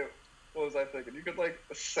literally, what was I thinking? You could, like,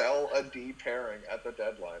 sell a D pairing at the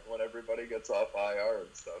deadline when everybody gets off IR and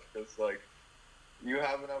stuff. Because, like, you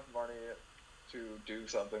have enough money to do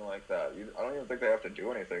something like that. I don't even think they have to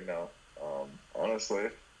do anything now. Honestly,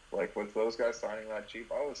 like, with those guys signing that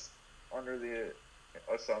cheap, I was under the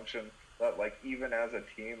assumption that, like, even as a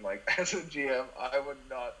team, like, as a GM, I would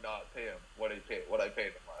not pay him what I paid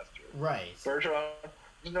him last year. Right. Bergeron,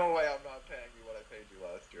 there's no way I'm not paying you what I paid you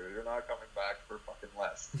last year. You're not coming back for fucking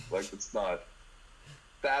less. Like, it's not.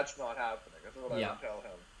 That's not happening. That's what I would tell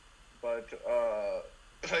him. But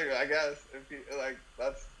like, I guess if he I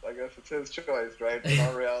guess it's his choice, right? It's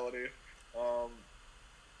not reality.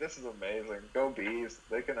 This is amazing. Go Bees.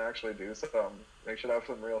 They can actually do something. They should have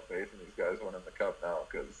some real faith in these guys winning the cup now,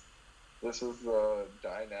 because this is the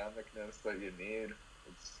dynamicness that you need.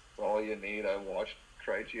 It's all you need. I watched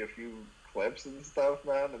Krejci a few clips and stuff,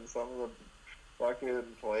 man, and some of the fucking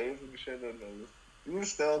plays and shit, and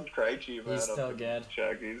he's still Krejci, man. He's still good.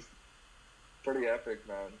 Check. He's pretty epic,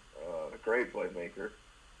 man. A great playmaker.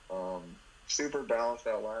 Super balanced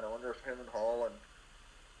out line. I wonder if him and Hall and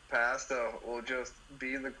Pasta will just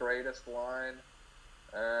be the greatest line,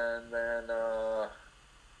 and then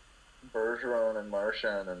Bergeron and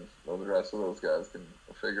Marchand and the rest of those guys can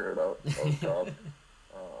figure it out.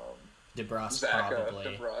 DeBrusque Zacha,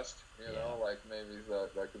 probably. DeBrusque, you know, like maybe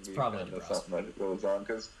that could be probably kind of something that goes on,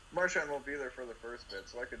 because Marchand won't be there for the first bit,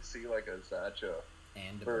 so I could see like a Zacha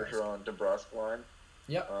And Bergeron DeBrusque line.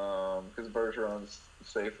 Yep. Because Bergeron's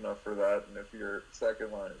safe enough for that, and if your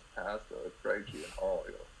second line is Pasta, Krejci, and Hall,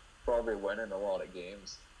 you'll probably winning a lot of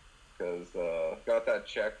games, because got that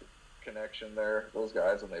Czech connection there. Those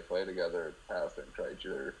guys, when they play together, Pasta and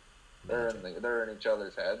Krejci, they're in each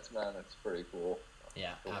other's heads, man. It's pretty cool.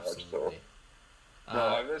 Yeah, watch, absolutely. So.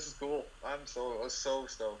 No, this is cool. I was so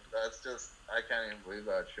stoked. That's just, I can't even believe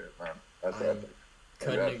that shit, man. That's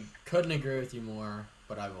epic. Couldn't agree with you more,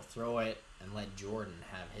 but I will throw it and let Jordan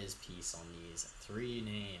have his piece on these 3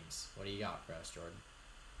 names. What do you got for us, Jordan?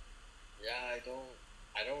 Yeah, I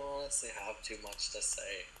don't honestly have too much to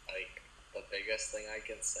say. Like, the biggest thing I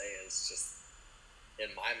can say is just,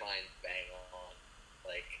 in my mind, bang on.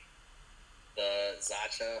 Like, the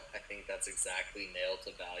Zacha, I think that's exactly nailed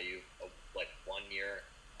to value. Of, like, 1 year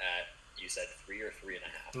at, you said 3 or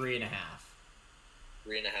 3.5? 3.5.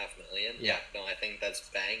 3.5 million? Yeah, no, I think that's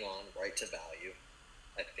bang on, right to value.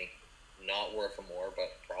 I think not worth more, but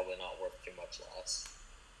probably not worth too much less.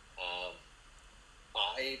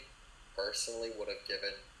 I personally would have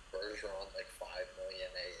given Bergeron like 5 million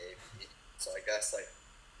AAV. So I guess like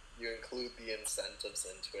you include the incentives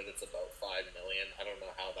into it, it's about 5 million. I don't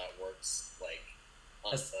know how that works like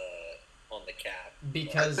on the cap.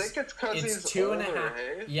 Because I think it's because he's 2.5. older,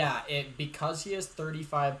 hey? Yeah, because he is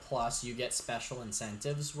 35 plus, you get special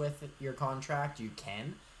incentives with your contract. You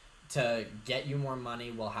can to get you more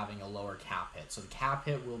money while having a lower cap hit. So the cap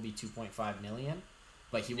hit will be 2.5 million,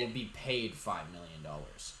 but he will be paid $5 million.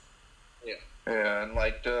 Yeah, and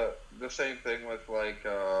like the same thing with like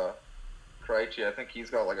Krejci. I think he's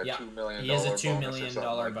got like a $2 million. He has a $2 million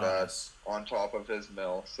like bonus that on top of his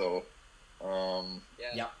mill. So,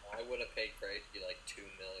 I would have paid Krejci like $2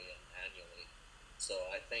 million annually. So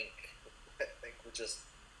I think we're just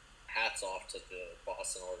hats off to the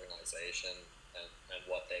Boston organization and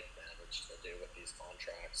what they've managed to do with these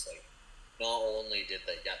contracts. Like, not only did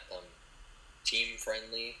they get them team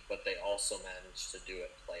friendly, but they also managed to do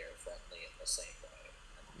it player friendly in the same way.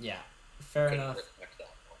 Yeah, fair Couldn't enough. respect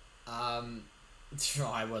that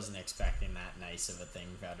more. I wasn't expecting that nice of a thing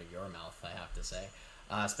out of your mouth, I have to say.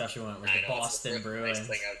 Especially when it was I the know, Boston it's the Bruins. nice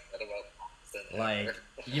thing I've said about Boston Like, ever.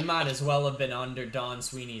 you might as well have been under Don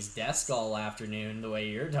Sweeney's desk all afternoon the way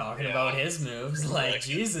you're talking Yeah. about his moves. Like, Like-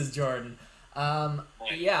 Jesus, Jordan.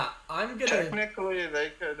 Yeah, I'm gonna.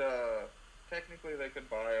 Technically, they could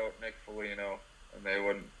buy out Nick Foligno, and they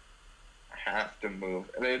wouldn't have to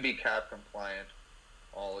move. They'd be cap compliant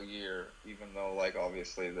all year, even though, like,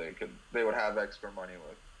 obviously they would have extra money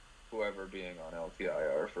with whoever being on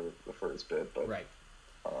LTIR for the first bit, but Right.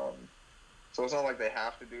 so it's not like they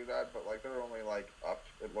have to do that, but like they're only like up.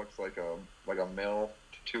 It looks like a mil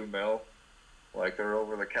to 2 mil. Like they're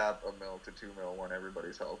over the cap a mil to 2 mil when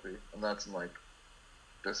everybody's healthy, and that's in like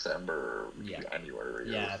December or Yeah. January.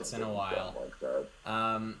 Yeah, or it's in a something while. like that.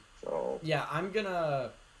 So Yeah, I'm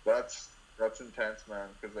gonna. that's intense, man.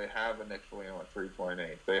 Because they have a Nick Foligno at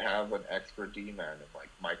 3.8. They have an extra D man in like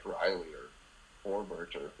Mike Riley or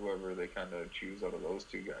Forbert or whoever they kind of choose out of those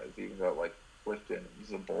two guys. Even got like Clifton and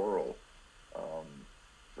Zaboral.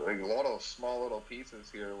 Like a lot of small little pieces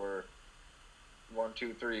here where 1,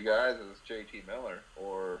 2, 3 guys is JT Miller,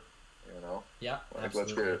 or Yeah, like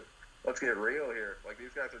absolutely. let's get real here. Like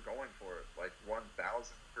these guys are going for it, like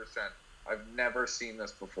 1,000%. I've never seen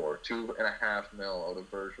this before. 2.5 mil out of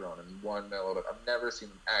Bergeron and 1 mil out of. I've never seen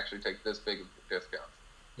them actually take this big of a discount.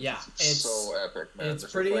 Yeah, It's so epic, man. it's This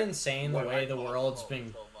is pretty like insane the what way I the thought world's about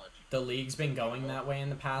been. so much. The league's been going that way in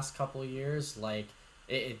the past couple of years. Like,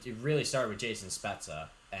 it really started with Jason Spezza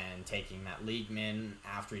and taking that league min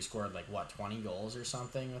after he scored, 20 goals or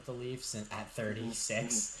something with the Leafs at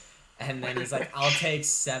 36. And then he's like, I'll take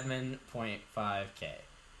 7.5K.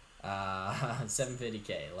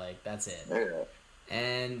 750K. Like, that's it. Yeah.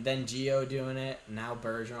 And then Gio doing it. Now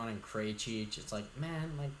Bergeron and Krejci. It's like,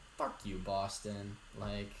 man, fuck you, Boston.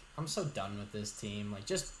 Like, I'm so done with this team. Like,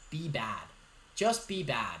 just be bad. Just be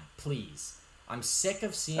bad, please. I'm sick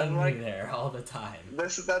of seeing you there all the time.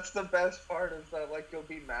 That's the best part is that you'll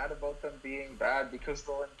be mad about them being bad because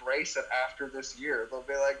they'll embrace it after this year. They'll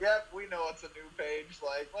be like, "Yep, we know it's a new page.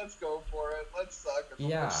 Like, let's go for it. Let's suck. And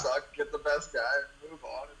Yeah. we'll suck. Get the best guy and move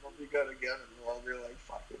on, and we'll be good again." And we'll all be like,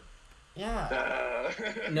 "Fuck it." Yeah.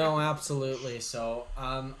 No, absolutely. So,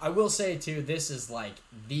 I will say too, this is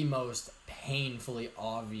the most painfully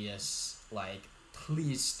obvious.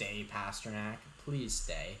 Please stay, Pasternak. Please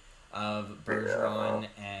stay. Of Bergeron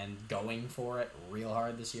and going for it real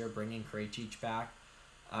hard this year, bringing Krejci back.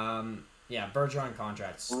 Bergeron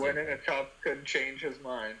contracts. Winning a cup could change his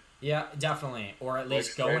mind. Yeah, definitely. Or at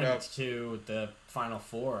least straight going up. to the Final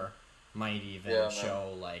Four might even Yeah, man.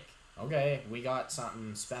 show, okay, we got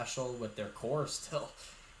something special with their core still.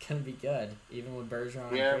 Gonna be good, even with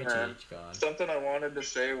Bergeron Yeah, and man. Krejci gone. Something I wanted to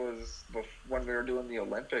say was when we were doing the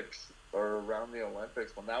Olympics, or around the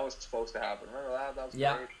Olympics, when that was supposed to happen. Remember that? That was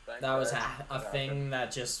Yeah, great. Thank that was God a that thing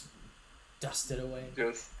that just dusted away.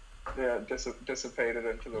 dissipated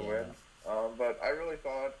into the Yeah. wind. But I really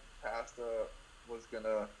thought Pasta was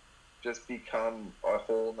gonna just become a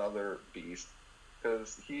whole nother beast,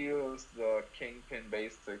 because he was the kingpin,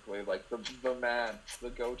 basically, the man, the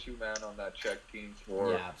go-to man on that Czech team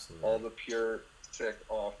for Yeah, absolutely. all the pure sick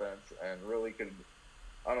offense, and really could.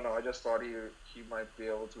 I don't know. I just thought he might be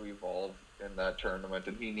able to evolve in that tournament,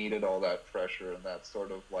 and he needed all that pressure and that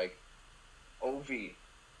sort of OV.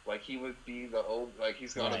 He would be the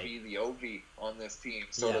he's got to Right. be the OV on this team,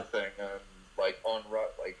 sort Yeah. of thing, and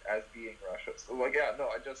as being Russia. So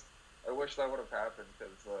I wish that would have happened,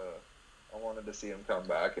 because I wanted to see him come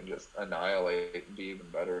back and just annihilate and be even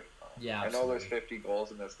better. Yeah, I know there's absolutely. 50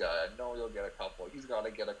 goals in this guy. I know he'll get a couple. He's got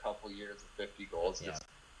to get a couple years of 50 goals. Yeah. Just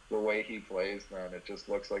the way he plays, man, it just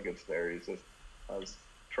looks like it's there. He's just has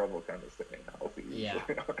trouble kind of staying healthy. Yeah,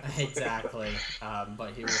 exactly.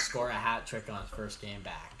 But he will score a hat trick on his first game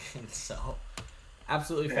back. And so,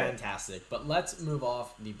 absolutely Yeah. fantastic. But let's move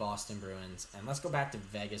off the Boston Bruins and let's go back to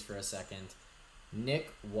Vegas for a second. Nick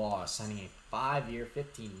Waugh signing a 5-year,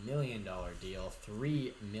 $15 million deal,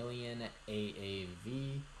 $3 million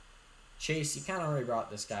AAV. Chase, you kind of already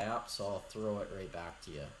brought this guy up, so I'll throw it right back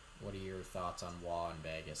to you. What are your thoughts on Waugh in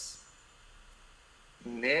Vegas?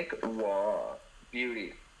 Nick Waugh,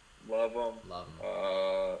 beauty, love him. Love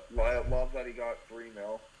him. Love that he got 3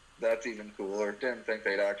 mil. That's even cooler. Didn't think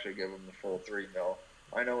they'd actually give him the full 3 mil.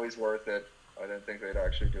 I know he's worth it. I didn't think they'd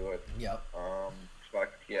actually do it. Yep.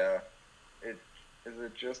 But yeah, is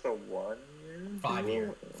it just a 1 year? 5 year.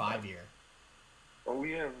 deal? 5 year. Oh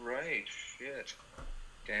yeah, right. Shit.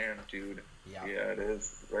 Damn, dude. Yeah. Yeah, it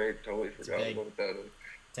is. Right, totally forgot big. about that.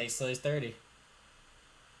 Takes till he's 30.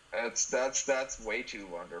 That's way too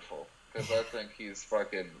wonderful. Because I think he's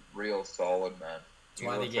fucking real solid, man. That's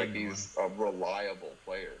why they Looks gave like him he's a reliable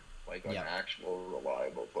player, like an Yep. actual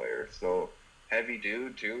reliable player. So heavy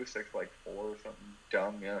dude too, 6'4" or something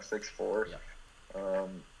dumb. Yeah, 6'4". Yep.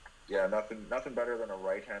 Yeah, nothing better than a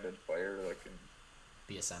right-handed player that can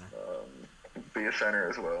Be a center. be a center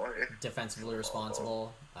as well. Defensively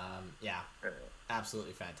responsible. Yeah,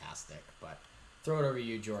 absolutely fantastic. But throw it over to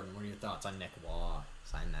you, Jordan. What are your thoughts on Nick Waugh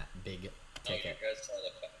signing that big ticket? You guys said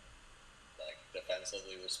about like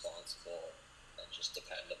defensively responsible and just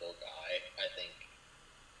dependable guy. I think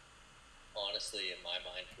honestly, in my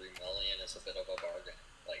mind, $3 million is a bit of a bargain.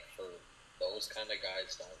 Like for those kind of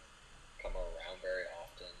guys don't come around very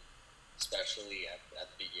often, especially at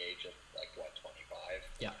the age of like 25.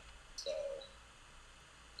 Yeah. So,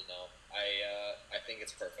 I think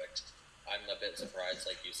it's perfect. I'm a bit surprised,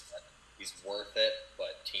 like you said, he's worth it,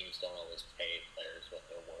 but teams don't always pay players what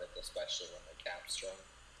they're worth, especially when they're cap strung.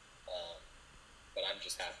 But I'm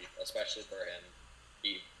just happy, especially for him.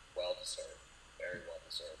 He well deserved, very well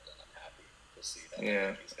deserved, and I'm happy to see that.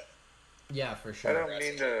 Yeah. He's got. Yeah, for sure. I don't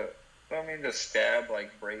mean to stab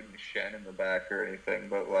like Braden Shen in the back or anything,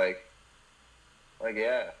 but like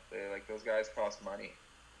yeah, those guys cost money.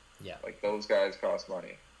 Yeah. Like those guys cost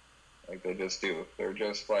money. Like they just do. They're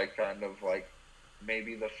just like kind of like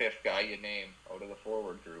maybe the fifth guy you name out of the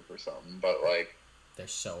forward group or something, but like they're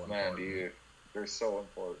so man, important. they're so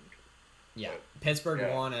important. Yeah. But,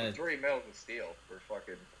 Pittsburgh won a $3 million a steal for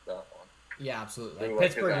fucking that one. Yeah, absolutely. Like, like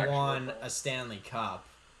his Pittsburgh actual won friend. a Stanley Cup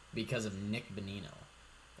because of Nick Bonino.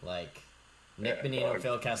 Like Nick Yeah, Bonino, like,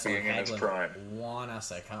 Phil Kessel, and being in his Hagelin prime. won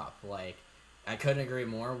us a cup. Like I couldn't agree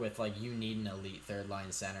more with like you need an elite third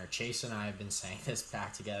line center. Chase and I have been saying this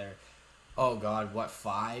back together. Oh God, what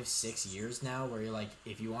 5-6 years now? Where you're like,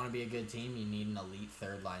 if you want to be a good team, you need an elite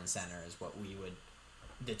third line center. Is what we would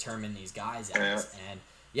determine these guys as. Yeah. And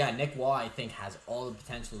yeah, Nick Waugh I think has all the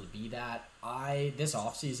potential to be that. This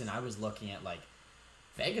offseason I was looking at like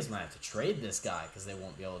Vegas might have to trade this guy because they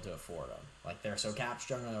won't be able to afford him. Like they're so cap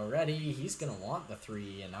strung already. He's gonna want the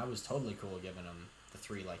 3, and I was totally cool giving him the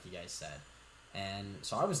 3, like you guys said. And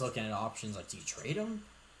so I was looking at options like, do you trade him?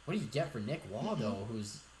 What do you get for Nick Waugh though,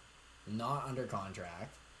 who's not under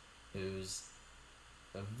contract, who's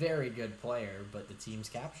a very good player, but the team's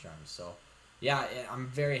cap strung. So yeah, I'm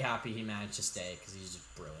very happy he managed to stay because he's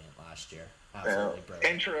just brilliant last year. Absolutely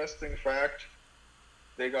brilliant. Interesting fact,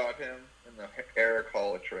 they got him in the Eric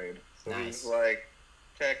Hall trade. So Nice. he's like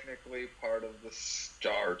technically part of the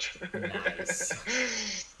start.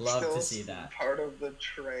 Nice. Love to see that. Part of the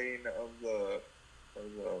train of the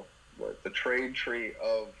trade tree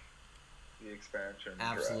of the expansion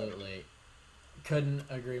draft. Absolutely. Couldn't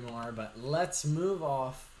agree more, but let's move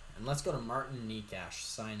off and let's go to Martin Nekash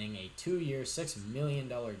signing a 2-year, $6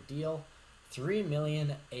 million deal, $3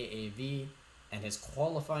 million AAV, and his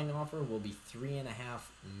qualifying offer will be $3.5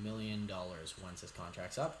 million once his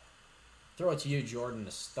contract's up. Throw it to you, Jordan,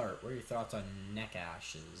 to start. What are your thoughts on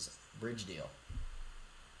Nekash's bridge deal?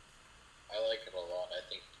 I like it a lot. I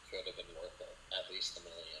think it could have been worth it, at least $1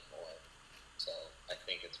 million more. So I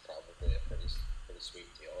think it's probably a pretty sweet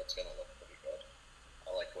deal. It's going to look pretty good.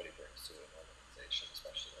 I like what he brings to an organization,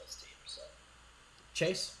 especially this team. So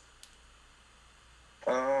Chase?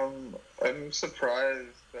 I'm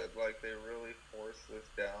surprised that like they really forced this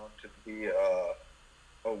down to be a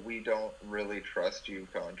we don't really trust you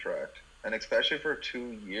contract, and especially for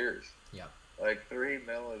 2 years. Yeah. Like $3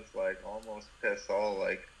 million is like almost piss all.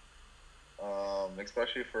 Like,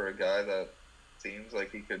 especially for a guy that seems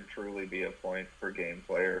like he could truly be a point per game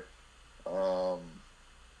player. Not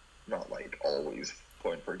like always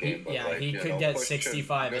point per game, but like, he could get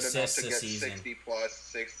 65 assists to a get season. 60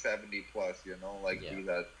 plus, 70 plus. Like Yeah. be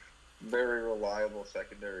that very reliable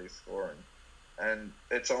secondary scoring. And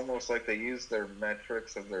it's almost like they use their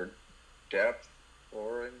metrics of their depth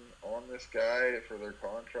scoring on this guy for their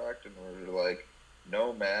contract in order to like,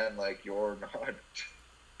 no man, like you're not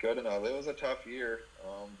good enough. It was a tough year,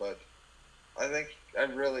 but I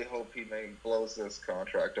really hope he blows this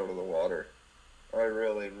contract out of the water. I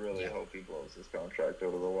really hope he blows this contract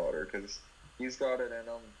out of the water because he's got it in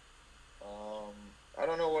him. I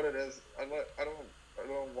don't know what it is. I don't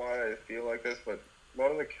know why I feel like this, but a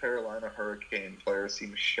lot of the Carolina Hurricane players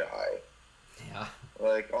seem shy. Yeah.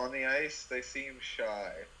 Like on the ice, they seem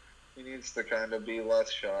shy. He needs to kind of be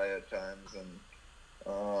less shy at times and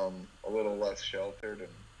a little less sheltered. And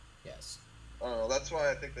Yes. I don't know. That's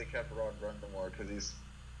why I think they kept Rod Brundamore because he's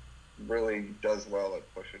really does well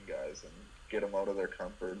at pushing guys and get them out of their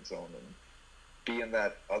comfort zone and be in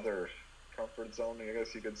that other comfort zone, I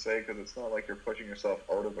guess you could say, because it's not like you're pushing yourself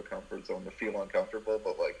out of a comfort zone to feel uncomfortable,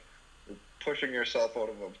 but like you're pushing yourself out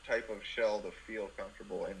of a type of shell to feel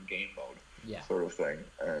comfortable in game mode, sort of thing.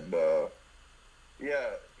 And yeah,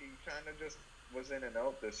 he kind of just was in and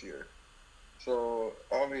out this year. So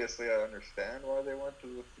obviously, I understand why they went to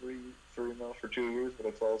the three mil for 2 years, but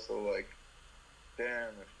it's also like, damn,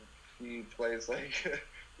 if he plays like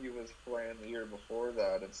he was playing the year before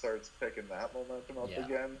that and starts picking that momentum up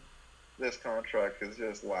again, this contract is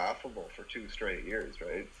just laughable for 2 straight years,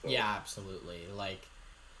 right? So, yeah, absolutely. Like,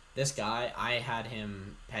 this guy, I had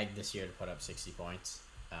him pegged this year to put up 60 points,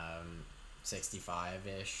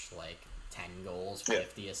 65-ish, like 10 goals,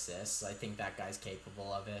 50 assists. I think that guy's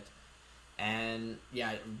capable of it. And,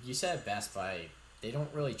 yeah, you said it best by they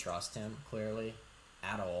don't really trust him, clearly,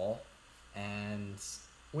 at all. And,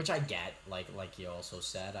 which I get, like you also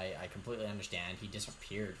said, I completely understand. He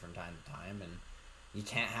disappeared from time to time, and you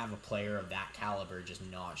can't have a player of that caliber just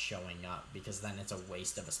not showing up, because then it's a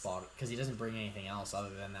waste of a spot, because he doesn't bring anything else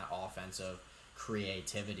other than that offensive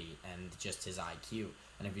creativity and just his IQ.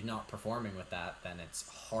 And if you're not performing with that, then it's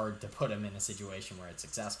hard to put him in a situation where it's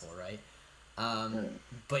successful, right?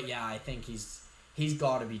 But yeah, I think he's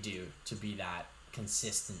got to be due to be that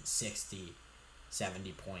consistent 60,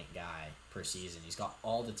 70 point guy per season. He's got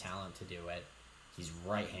all the talent to do it. He's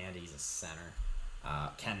right-handed. He's a center.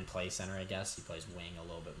 Can play center, I guess. He plays wing a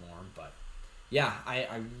little bit more. But yeah,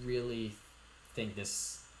 I really think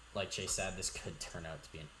this, like Chase said, this could turn out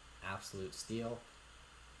to be an absolute steal.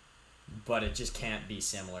 But it just can't be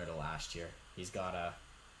similar to last year. He's got to,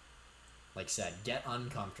 like I said, get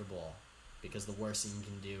uncomfortable, because the worst thing you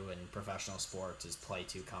can do in professional sports is play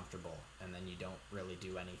too comfortable, and then you don't really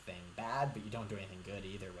do anything bad, but you don't do anything good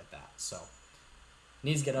either with that. So,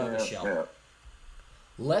 needs to get out of his shell. Yeah.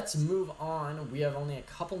 Let's move on. We have only a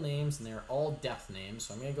couple names, and they're all depth names,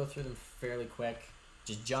 so I'm going to go through them fairly quick.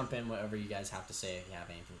 Just jump in whatever you guys have to say if you have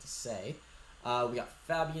anything to say. We got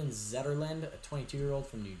Fabian Zetterlund, a 22-year-old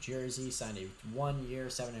from New Jersey, signed a 1-year,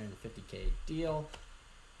 $750K deal.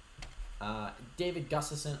 David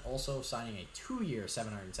Gustafsson also signing a 2-year,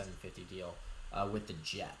 $750 deal with the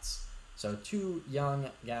Jets. So 2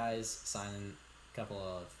 young guys signing a couple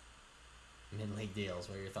of mid-league deals.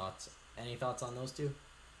 What are your thoughts? Any thoughts on those 2?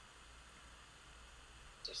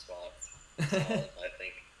 Just thoughts. I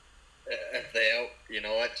think if they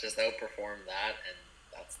just outperform that, and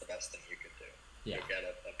that's the best thing you could do. Yeah. You get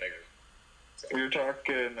a bigger. So. You're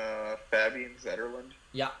talking Fabian Zetterlund.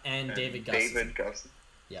 Yeah, and David Gustafsson.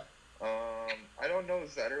 Yeah. I don't know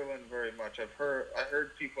Zetterlund very much. I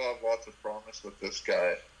heard people have lots of promise with this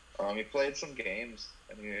guy. He played some games,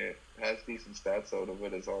 and he has decent stats out of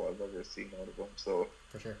it, is all I've ever seen out of him. So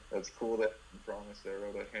for sure, that's cool that promise there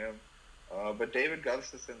out of him. But David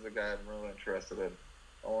Gustafsson's a guy I'm really interested in.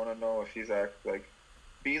 I want to know if he's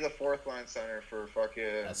be the 4th line center for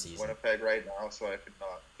fucking Winnipeg right now, so I could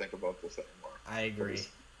not think about this anymore. I agree.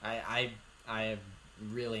 I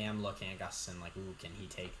really am looking at Gustafsson like, ooh, can he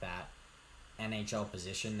take that NHL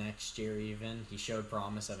position next year even? He showed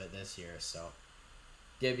promise of it this year, so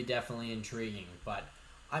it'd be definitely intriguing. But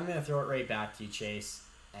I'm going to throw it right back to you, Chase.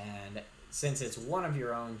 And since it's one of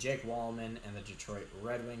your own, Jake Wallman and the Detroit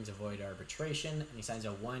Red Wings avoid arbitration, and he signs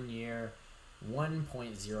a 1-year,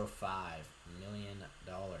 $1.05 million.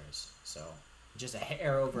 So just a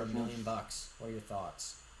hair over $1 million. What are your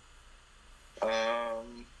thoughts?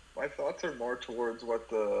 My thoughts are more towards what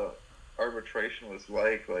the arbitration was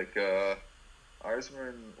like.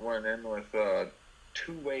 Yzerman went in with a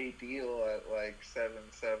 2-way deal at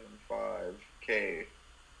 $775K,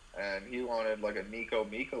 and he wanted a Nico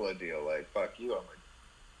Mikkola deal. Fuck you,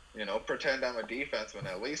 pretend I'm a defenseman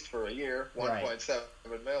at least for a year, 1.7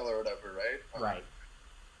 mil or whatever, right? Right.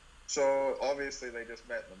 So obviously they just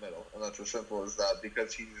met in the middle, and that's as simple as that,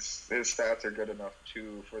 because his stats are good enough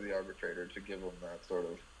for the arbitrator to give him that sort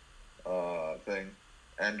of thing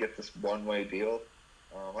and get this 1-way deal.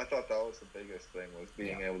 I thought that was the biggest thing, was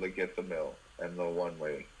being able to get the mill and the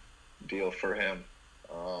 1-way deal for him,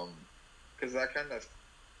 because that kind of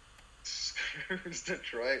screws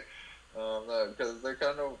Detroit, because they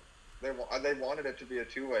wanted it to be a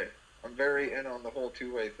 2-way. I'm very in on the whole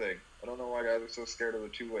 2-way thing. I don't know why guys are so scared of the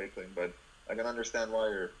 2-way thing, but I can understand why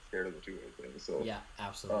you're scared of the 2-way thing. So yeah,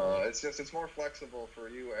 absolutely. It's more flexible for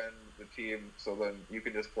you and the team, so then you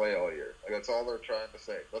can just play all year. That's all they're trying to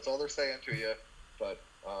say. That's all they're saying to you. But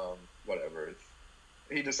whatever.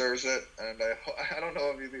 He deserves it, and I don't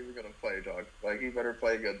know if he's even gonna play, dog. He better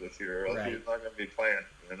play good this year, or else he's not gonna be playing.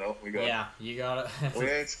 You gotta. We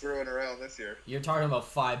ain't screwing around this year. You're talking about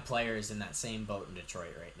 5 players in that same boat in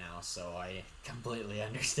Detroit right now, so I completely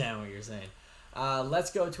understand what you're saying.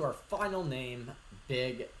 Let's go to our final name.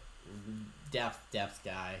 Big depth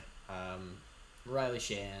guy. Riley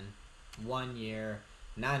Sheahan. 1 year,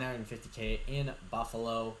 $950K in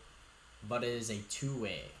Buffalo, but it is a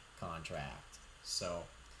two-way contract. So,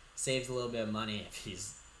 saves a little bit of money if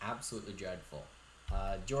he's absolutely dreadful.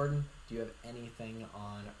 Jordan, do you have anything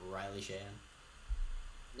on Riley Sheahan?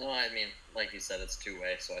 No, I mean, like you said, it's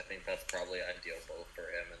two-way, so I think that's probably ideal both for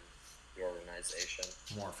him and the organization.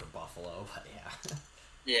 More for Buffalo, but yeah.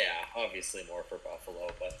 Yeah, obviously more for Buffalo,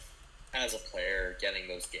 but as a player, getting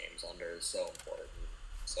those games under is so important.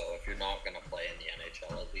 So if you're not going to play in the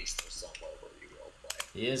NHL, at least there's somewhere where you will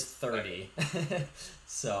play. He is 30,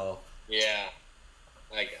 so... Yeah,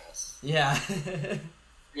 I guess. Yeah.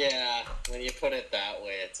 Yeah, when you put it that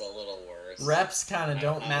way, it's a little worse. Reps kind of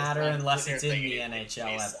don't matter unless it's in the thinking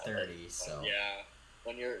NHL at 30, so... Yeah,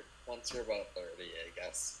 once you're about 30, I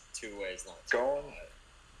guess two ways not Going- bad.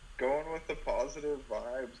 Going with the positive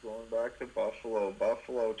vibes, going back to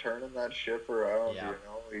Buffalo turning that ship around. Yeah. You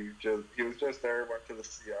know, he was just there, went to the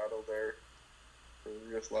Seattle there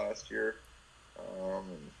just last year.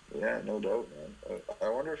 Yeah, no doubt, man. I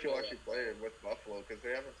wonder if he'll actually play with Buffalo because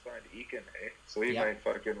they haven't signed Eakin, so he Yeah. might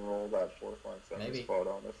fucking roll that fourth line center Maybe. spot.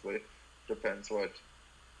 Honestly,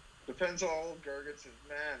 Depends all Gergensen.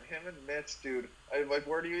 Man, him and Mitz, dude.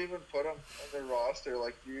 Where do you even put him on the roster?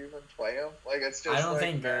 Like, do you even play him? Like, it's just. I don't like,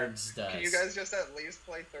 think man, Gergs does. Can you guys just at least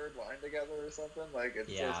play third line together or something? Like, it's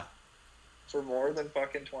Yeah. just for more than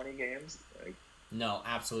fucking 20 games. Like, No,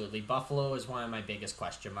 absolutely. Buffalo is one of my biggest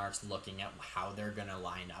question marks looking at how they're going to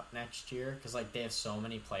line up next year. Because, like, they have so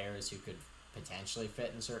many players who could potentially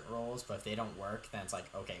fit in certain roles, but if they don't work, then it's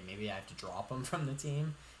like, okay, maybe I have to drop them from the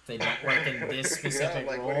team. If they don't work in this specific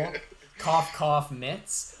like, role, cough,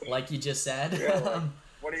 mitts, like you just said. Yeah, like,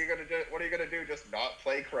 what are you gonna do? What are you gonna do? Just not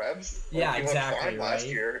play Krebs? Like, Yeah, he looked exactly, fine last right?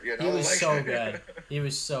 year, you know? He was like, so good. He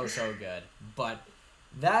was so good. But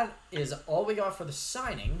that is all we got for the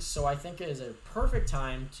signings, so I think it is a perfect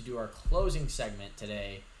time to do our closing segment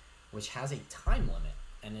today, which has a time limit,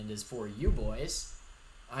 and it is for you boys.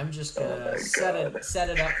 I'm just gonna set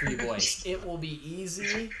it up for you boys. It will be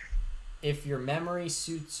easy if your memory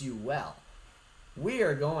suits you well. We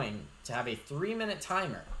are going to have a 3-minute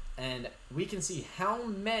timer, and we can see how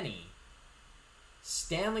many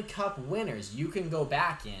Stanley Cup winners you can go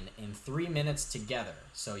back in 3 minutes together.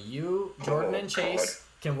 So you, Jordan and Chase,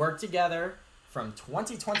 can work together from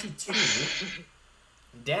 2022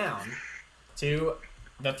 down to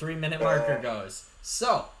the 3-minute marker goes.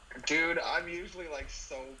 So, Dude, I'm usually like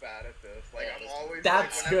so bad at this. Like, I'm always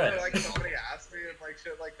That's like, whenever good. like somebody asks me and like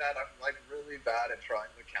shit like that, I'm like really bad at trying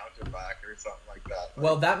to counter back or something like that. Like,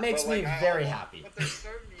 well, that makes but, me like, very happy. But there's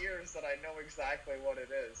certain years that I know exactly what it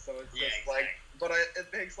is, so it's Yeah, just like. But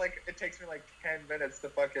it takes me like 10 minutes to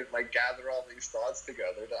fucking like gather all these thoughts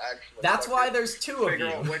together to actually. That's why there's two of figure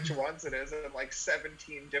out you. which ones it is, and like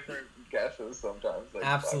 17 different guesses sometimes. Like,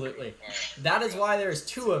 Absolutely. Alright. That is why there's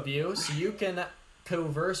two of you, so you can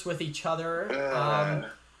converse with each other.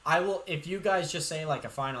 I will, if you guys just say like a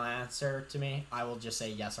final answer to me, I will just say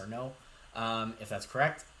yes or no, if that's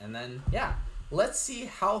correct, and then yeah, let's see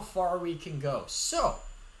how far we can go. So,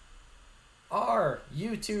 are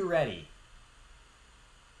you two ready?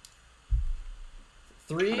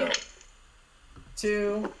 3, No.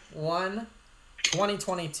 2, 1.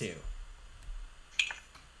 2022.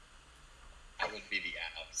 That would be the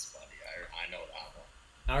Avs, buddy. I know that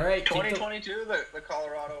one. All right. keep the- 2022, the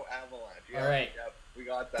Colorado Avalanche. Yeah, All right. Yep, we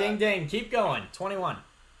got that. Ding ding. Keep going. 21.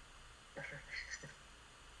 That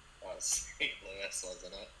was St. Louis,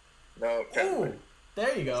 wasn't it? No, Tampa Ooh, Bay.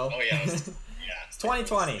 there you go. Oh, yeah. It was, yeah. It's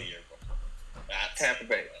 2020. The year before. That's Tampa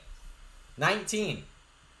Bay. 19.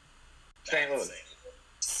 St. Louis.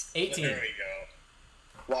 18. There we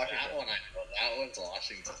go. Washington. That one I know. That one's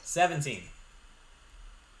Washington. 17.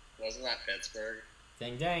 Wasn't that Pittsburgh?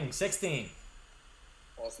 Ding ding. 16.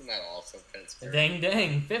 Wasn't that also Pittsburgh? Ding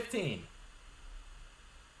ding. 15.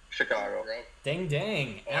 Chicago. Bro, Ding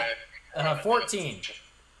ding. boy. 14.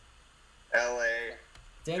 LA.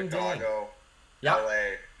 Ding ding. Chicago. Yep. LA.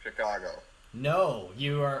 Chicago. No,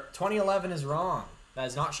 you are. 2011 is wrong. That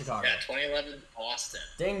is not Chicago. Yeah, 2011 Boston.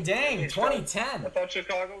 Ding ding. I 2010. thought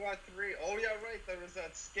Chicago got 3. Oh, yeah, right. There was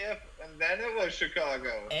that skip, and then it was Chicago.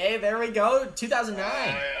 Hey, there we go. Oh, 2009.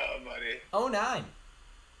 yeah, buddy. 09.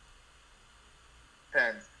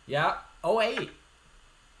 Pens. Yeah. 08.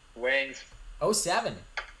 Wings. 07.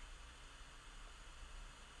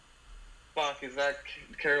 Fuck, is that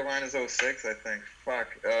Carolina's 06, I think. Fuck.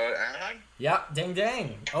 Anaheim? Yeah. Ding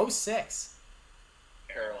ding. 06.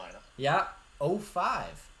 Carolina. Yeah.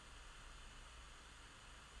 05.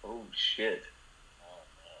 Oh, shit.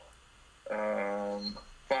 Oh, no.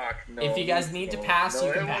 No, If you guys need to no. pass, no,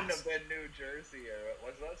 you can it wouldn't pass. have been New Jersey.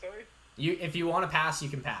 What's that, sorry? If you want to pass, you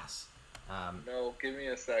can pass. No, give me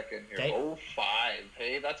a second here. Okay. 05.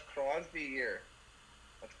 Hey, that's Crosby year.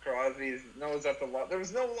 That's Crosby's. No, is that the law? There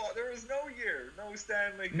was no law. There was no year. No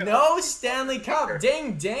Stanley Cup. No Stanley Cup.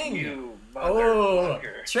 Ding, ding. You Oh,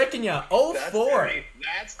 motherfucker. tricking you. That's 04. dirty.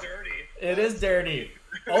 That's dirty. It is dirty.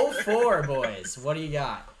 04, boys. What do you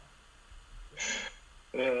got?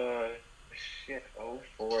 Shit.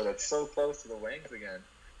 04. That's so close to the Wings again.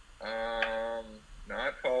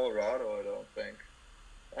 Not Colorado, I don't think.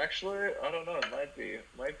 Actually, I don't know. It might be.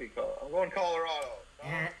 I'm going Colorado. No.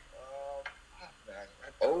 Eh.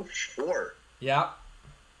 Man. 04. Yep.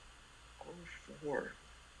 04.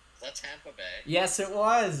 Is that Tampa Bay? Yes, it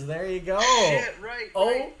was. There you go. Shit, right.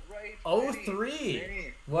 Oh, right. 03.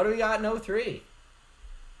 Vinny. What do we got in 03?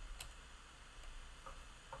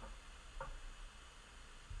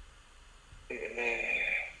 Eh.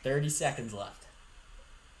 30 seconds left.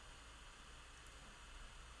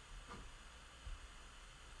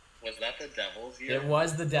 Was that the Devils year? It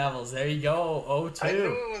was the Devils. There you go. 02. I knew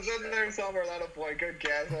it was in there somewhere. That a boy, good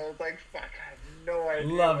guess. I was like, fuck, I have no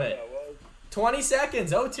idea. Love what it. that was. 20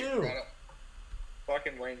 seconds. 02.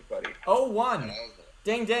 Fucking Wayne's buddy. 01. That was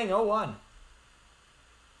Ding, ding. 01.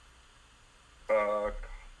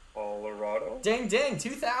 Colorado. Ding, ding.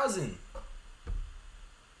 2000.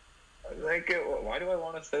 I think it. Why do I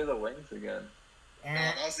want to say the Wings again? No,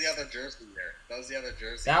 that was the other jersey year.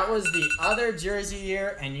 That was the other jersey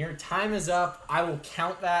year, and your time is up. I will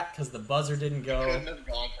count that because the buzzer didn't go. Couldn't have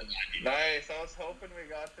gone to 90. Nice. I was hoping we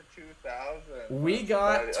got to 2000. We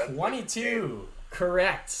got That's 22.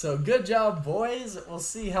 Correct. So good job, boys. We'll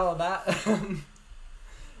see how that.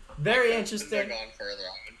 Very Couldn't have interesting. gone further.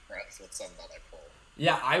 I'm impressed with some that I pulled.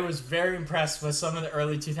 Yeah, I was very impressed with some of the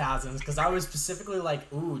early 2000s because I was specifically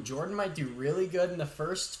like, ooh, Jordan might do really good in the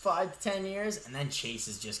first 5 to 10 years, and then Chase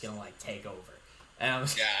is just going to, like, take over. And I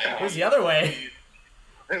was, Yeah, it was the other way.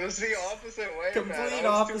 It was the opposite way, Complete man.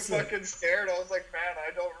 I was too opposite. fucking scared. I was like, man,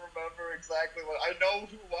 I don't remember exactly what. I know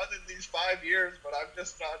who won in these 5 years, but I'm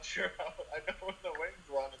just not sure how. I know when the Wings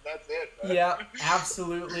won, and that's it, man. Yeah,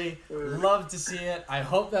 absolutely. Love to see it. I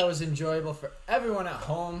hope that was enjoyable for everyone at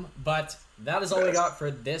home, but that is all we got for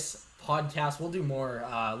this podcast. We'll do more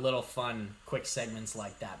little fun, quick segments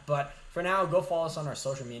like that. But for now, go follow us on our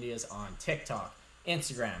social medias on TikTok,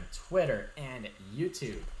 Instagram, Twitter, and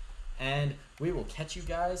YouTube. And we will catch you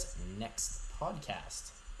guys next podcast.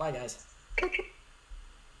 Bye, guys.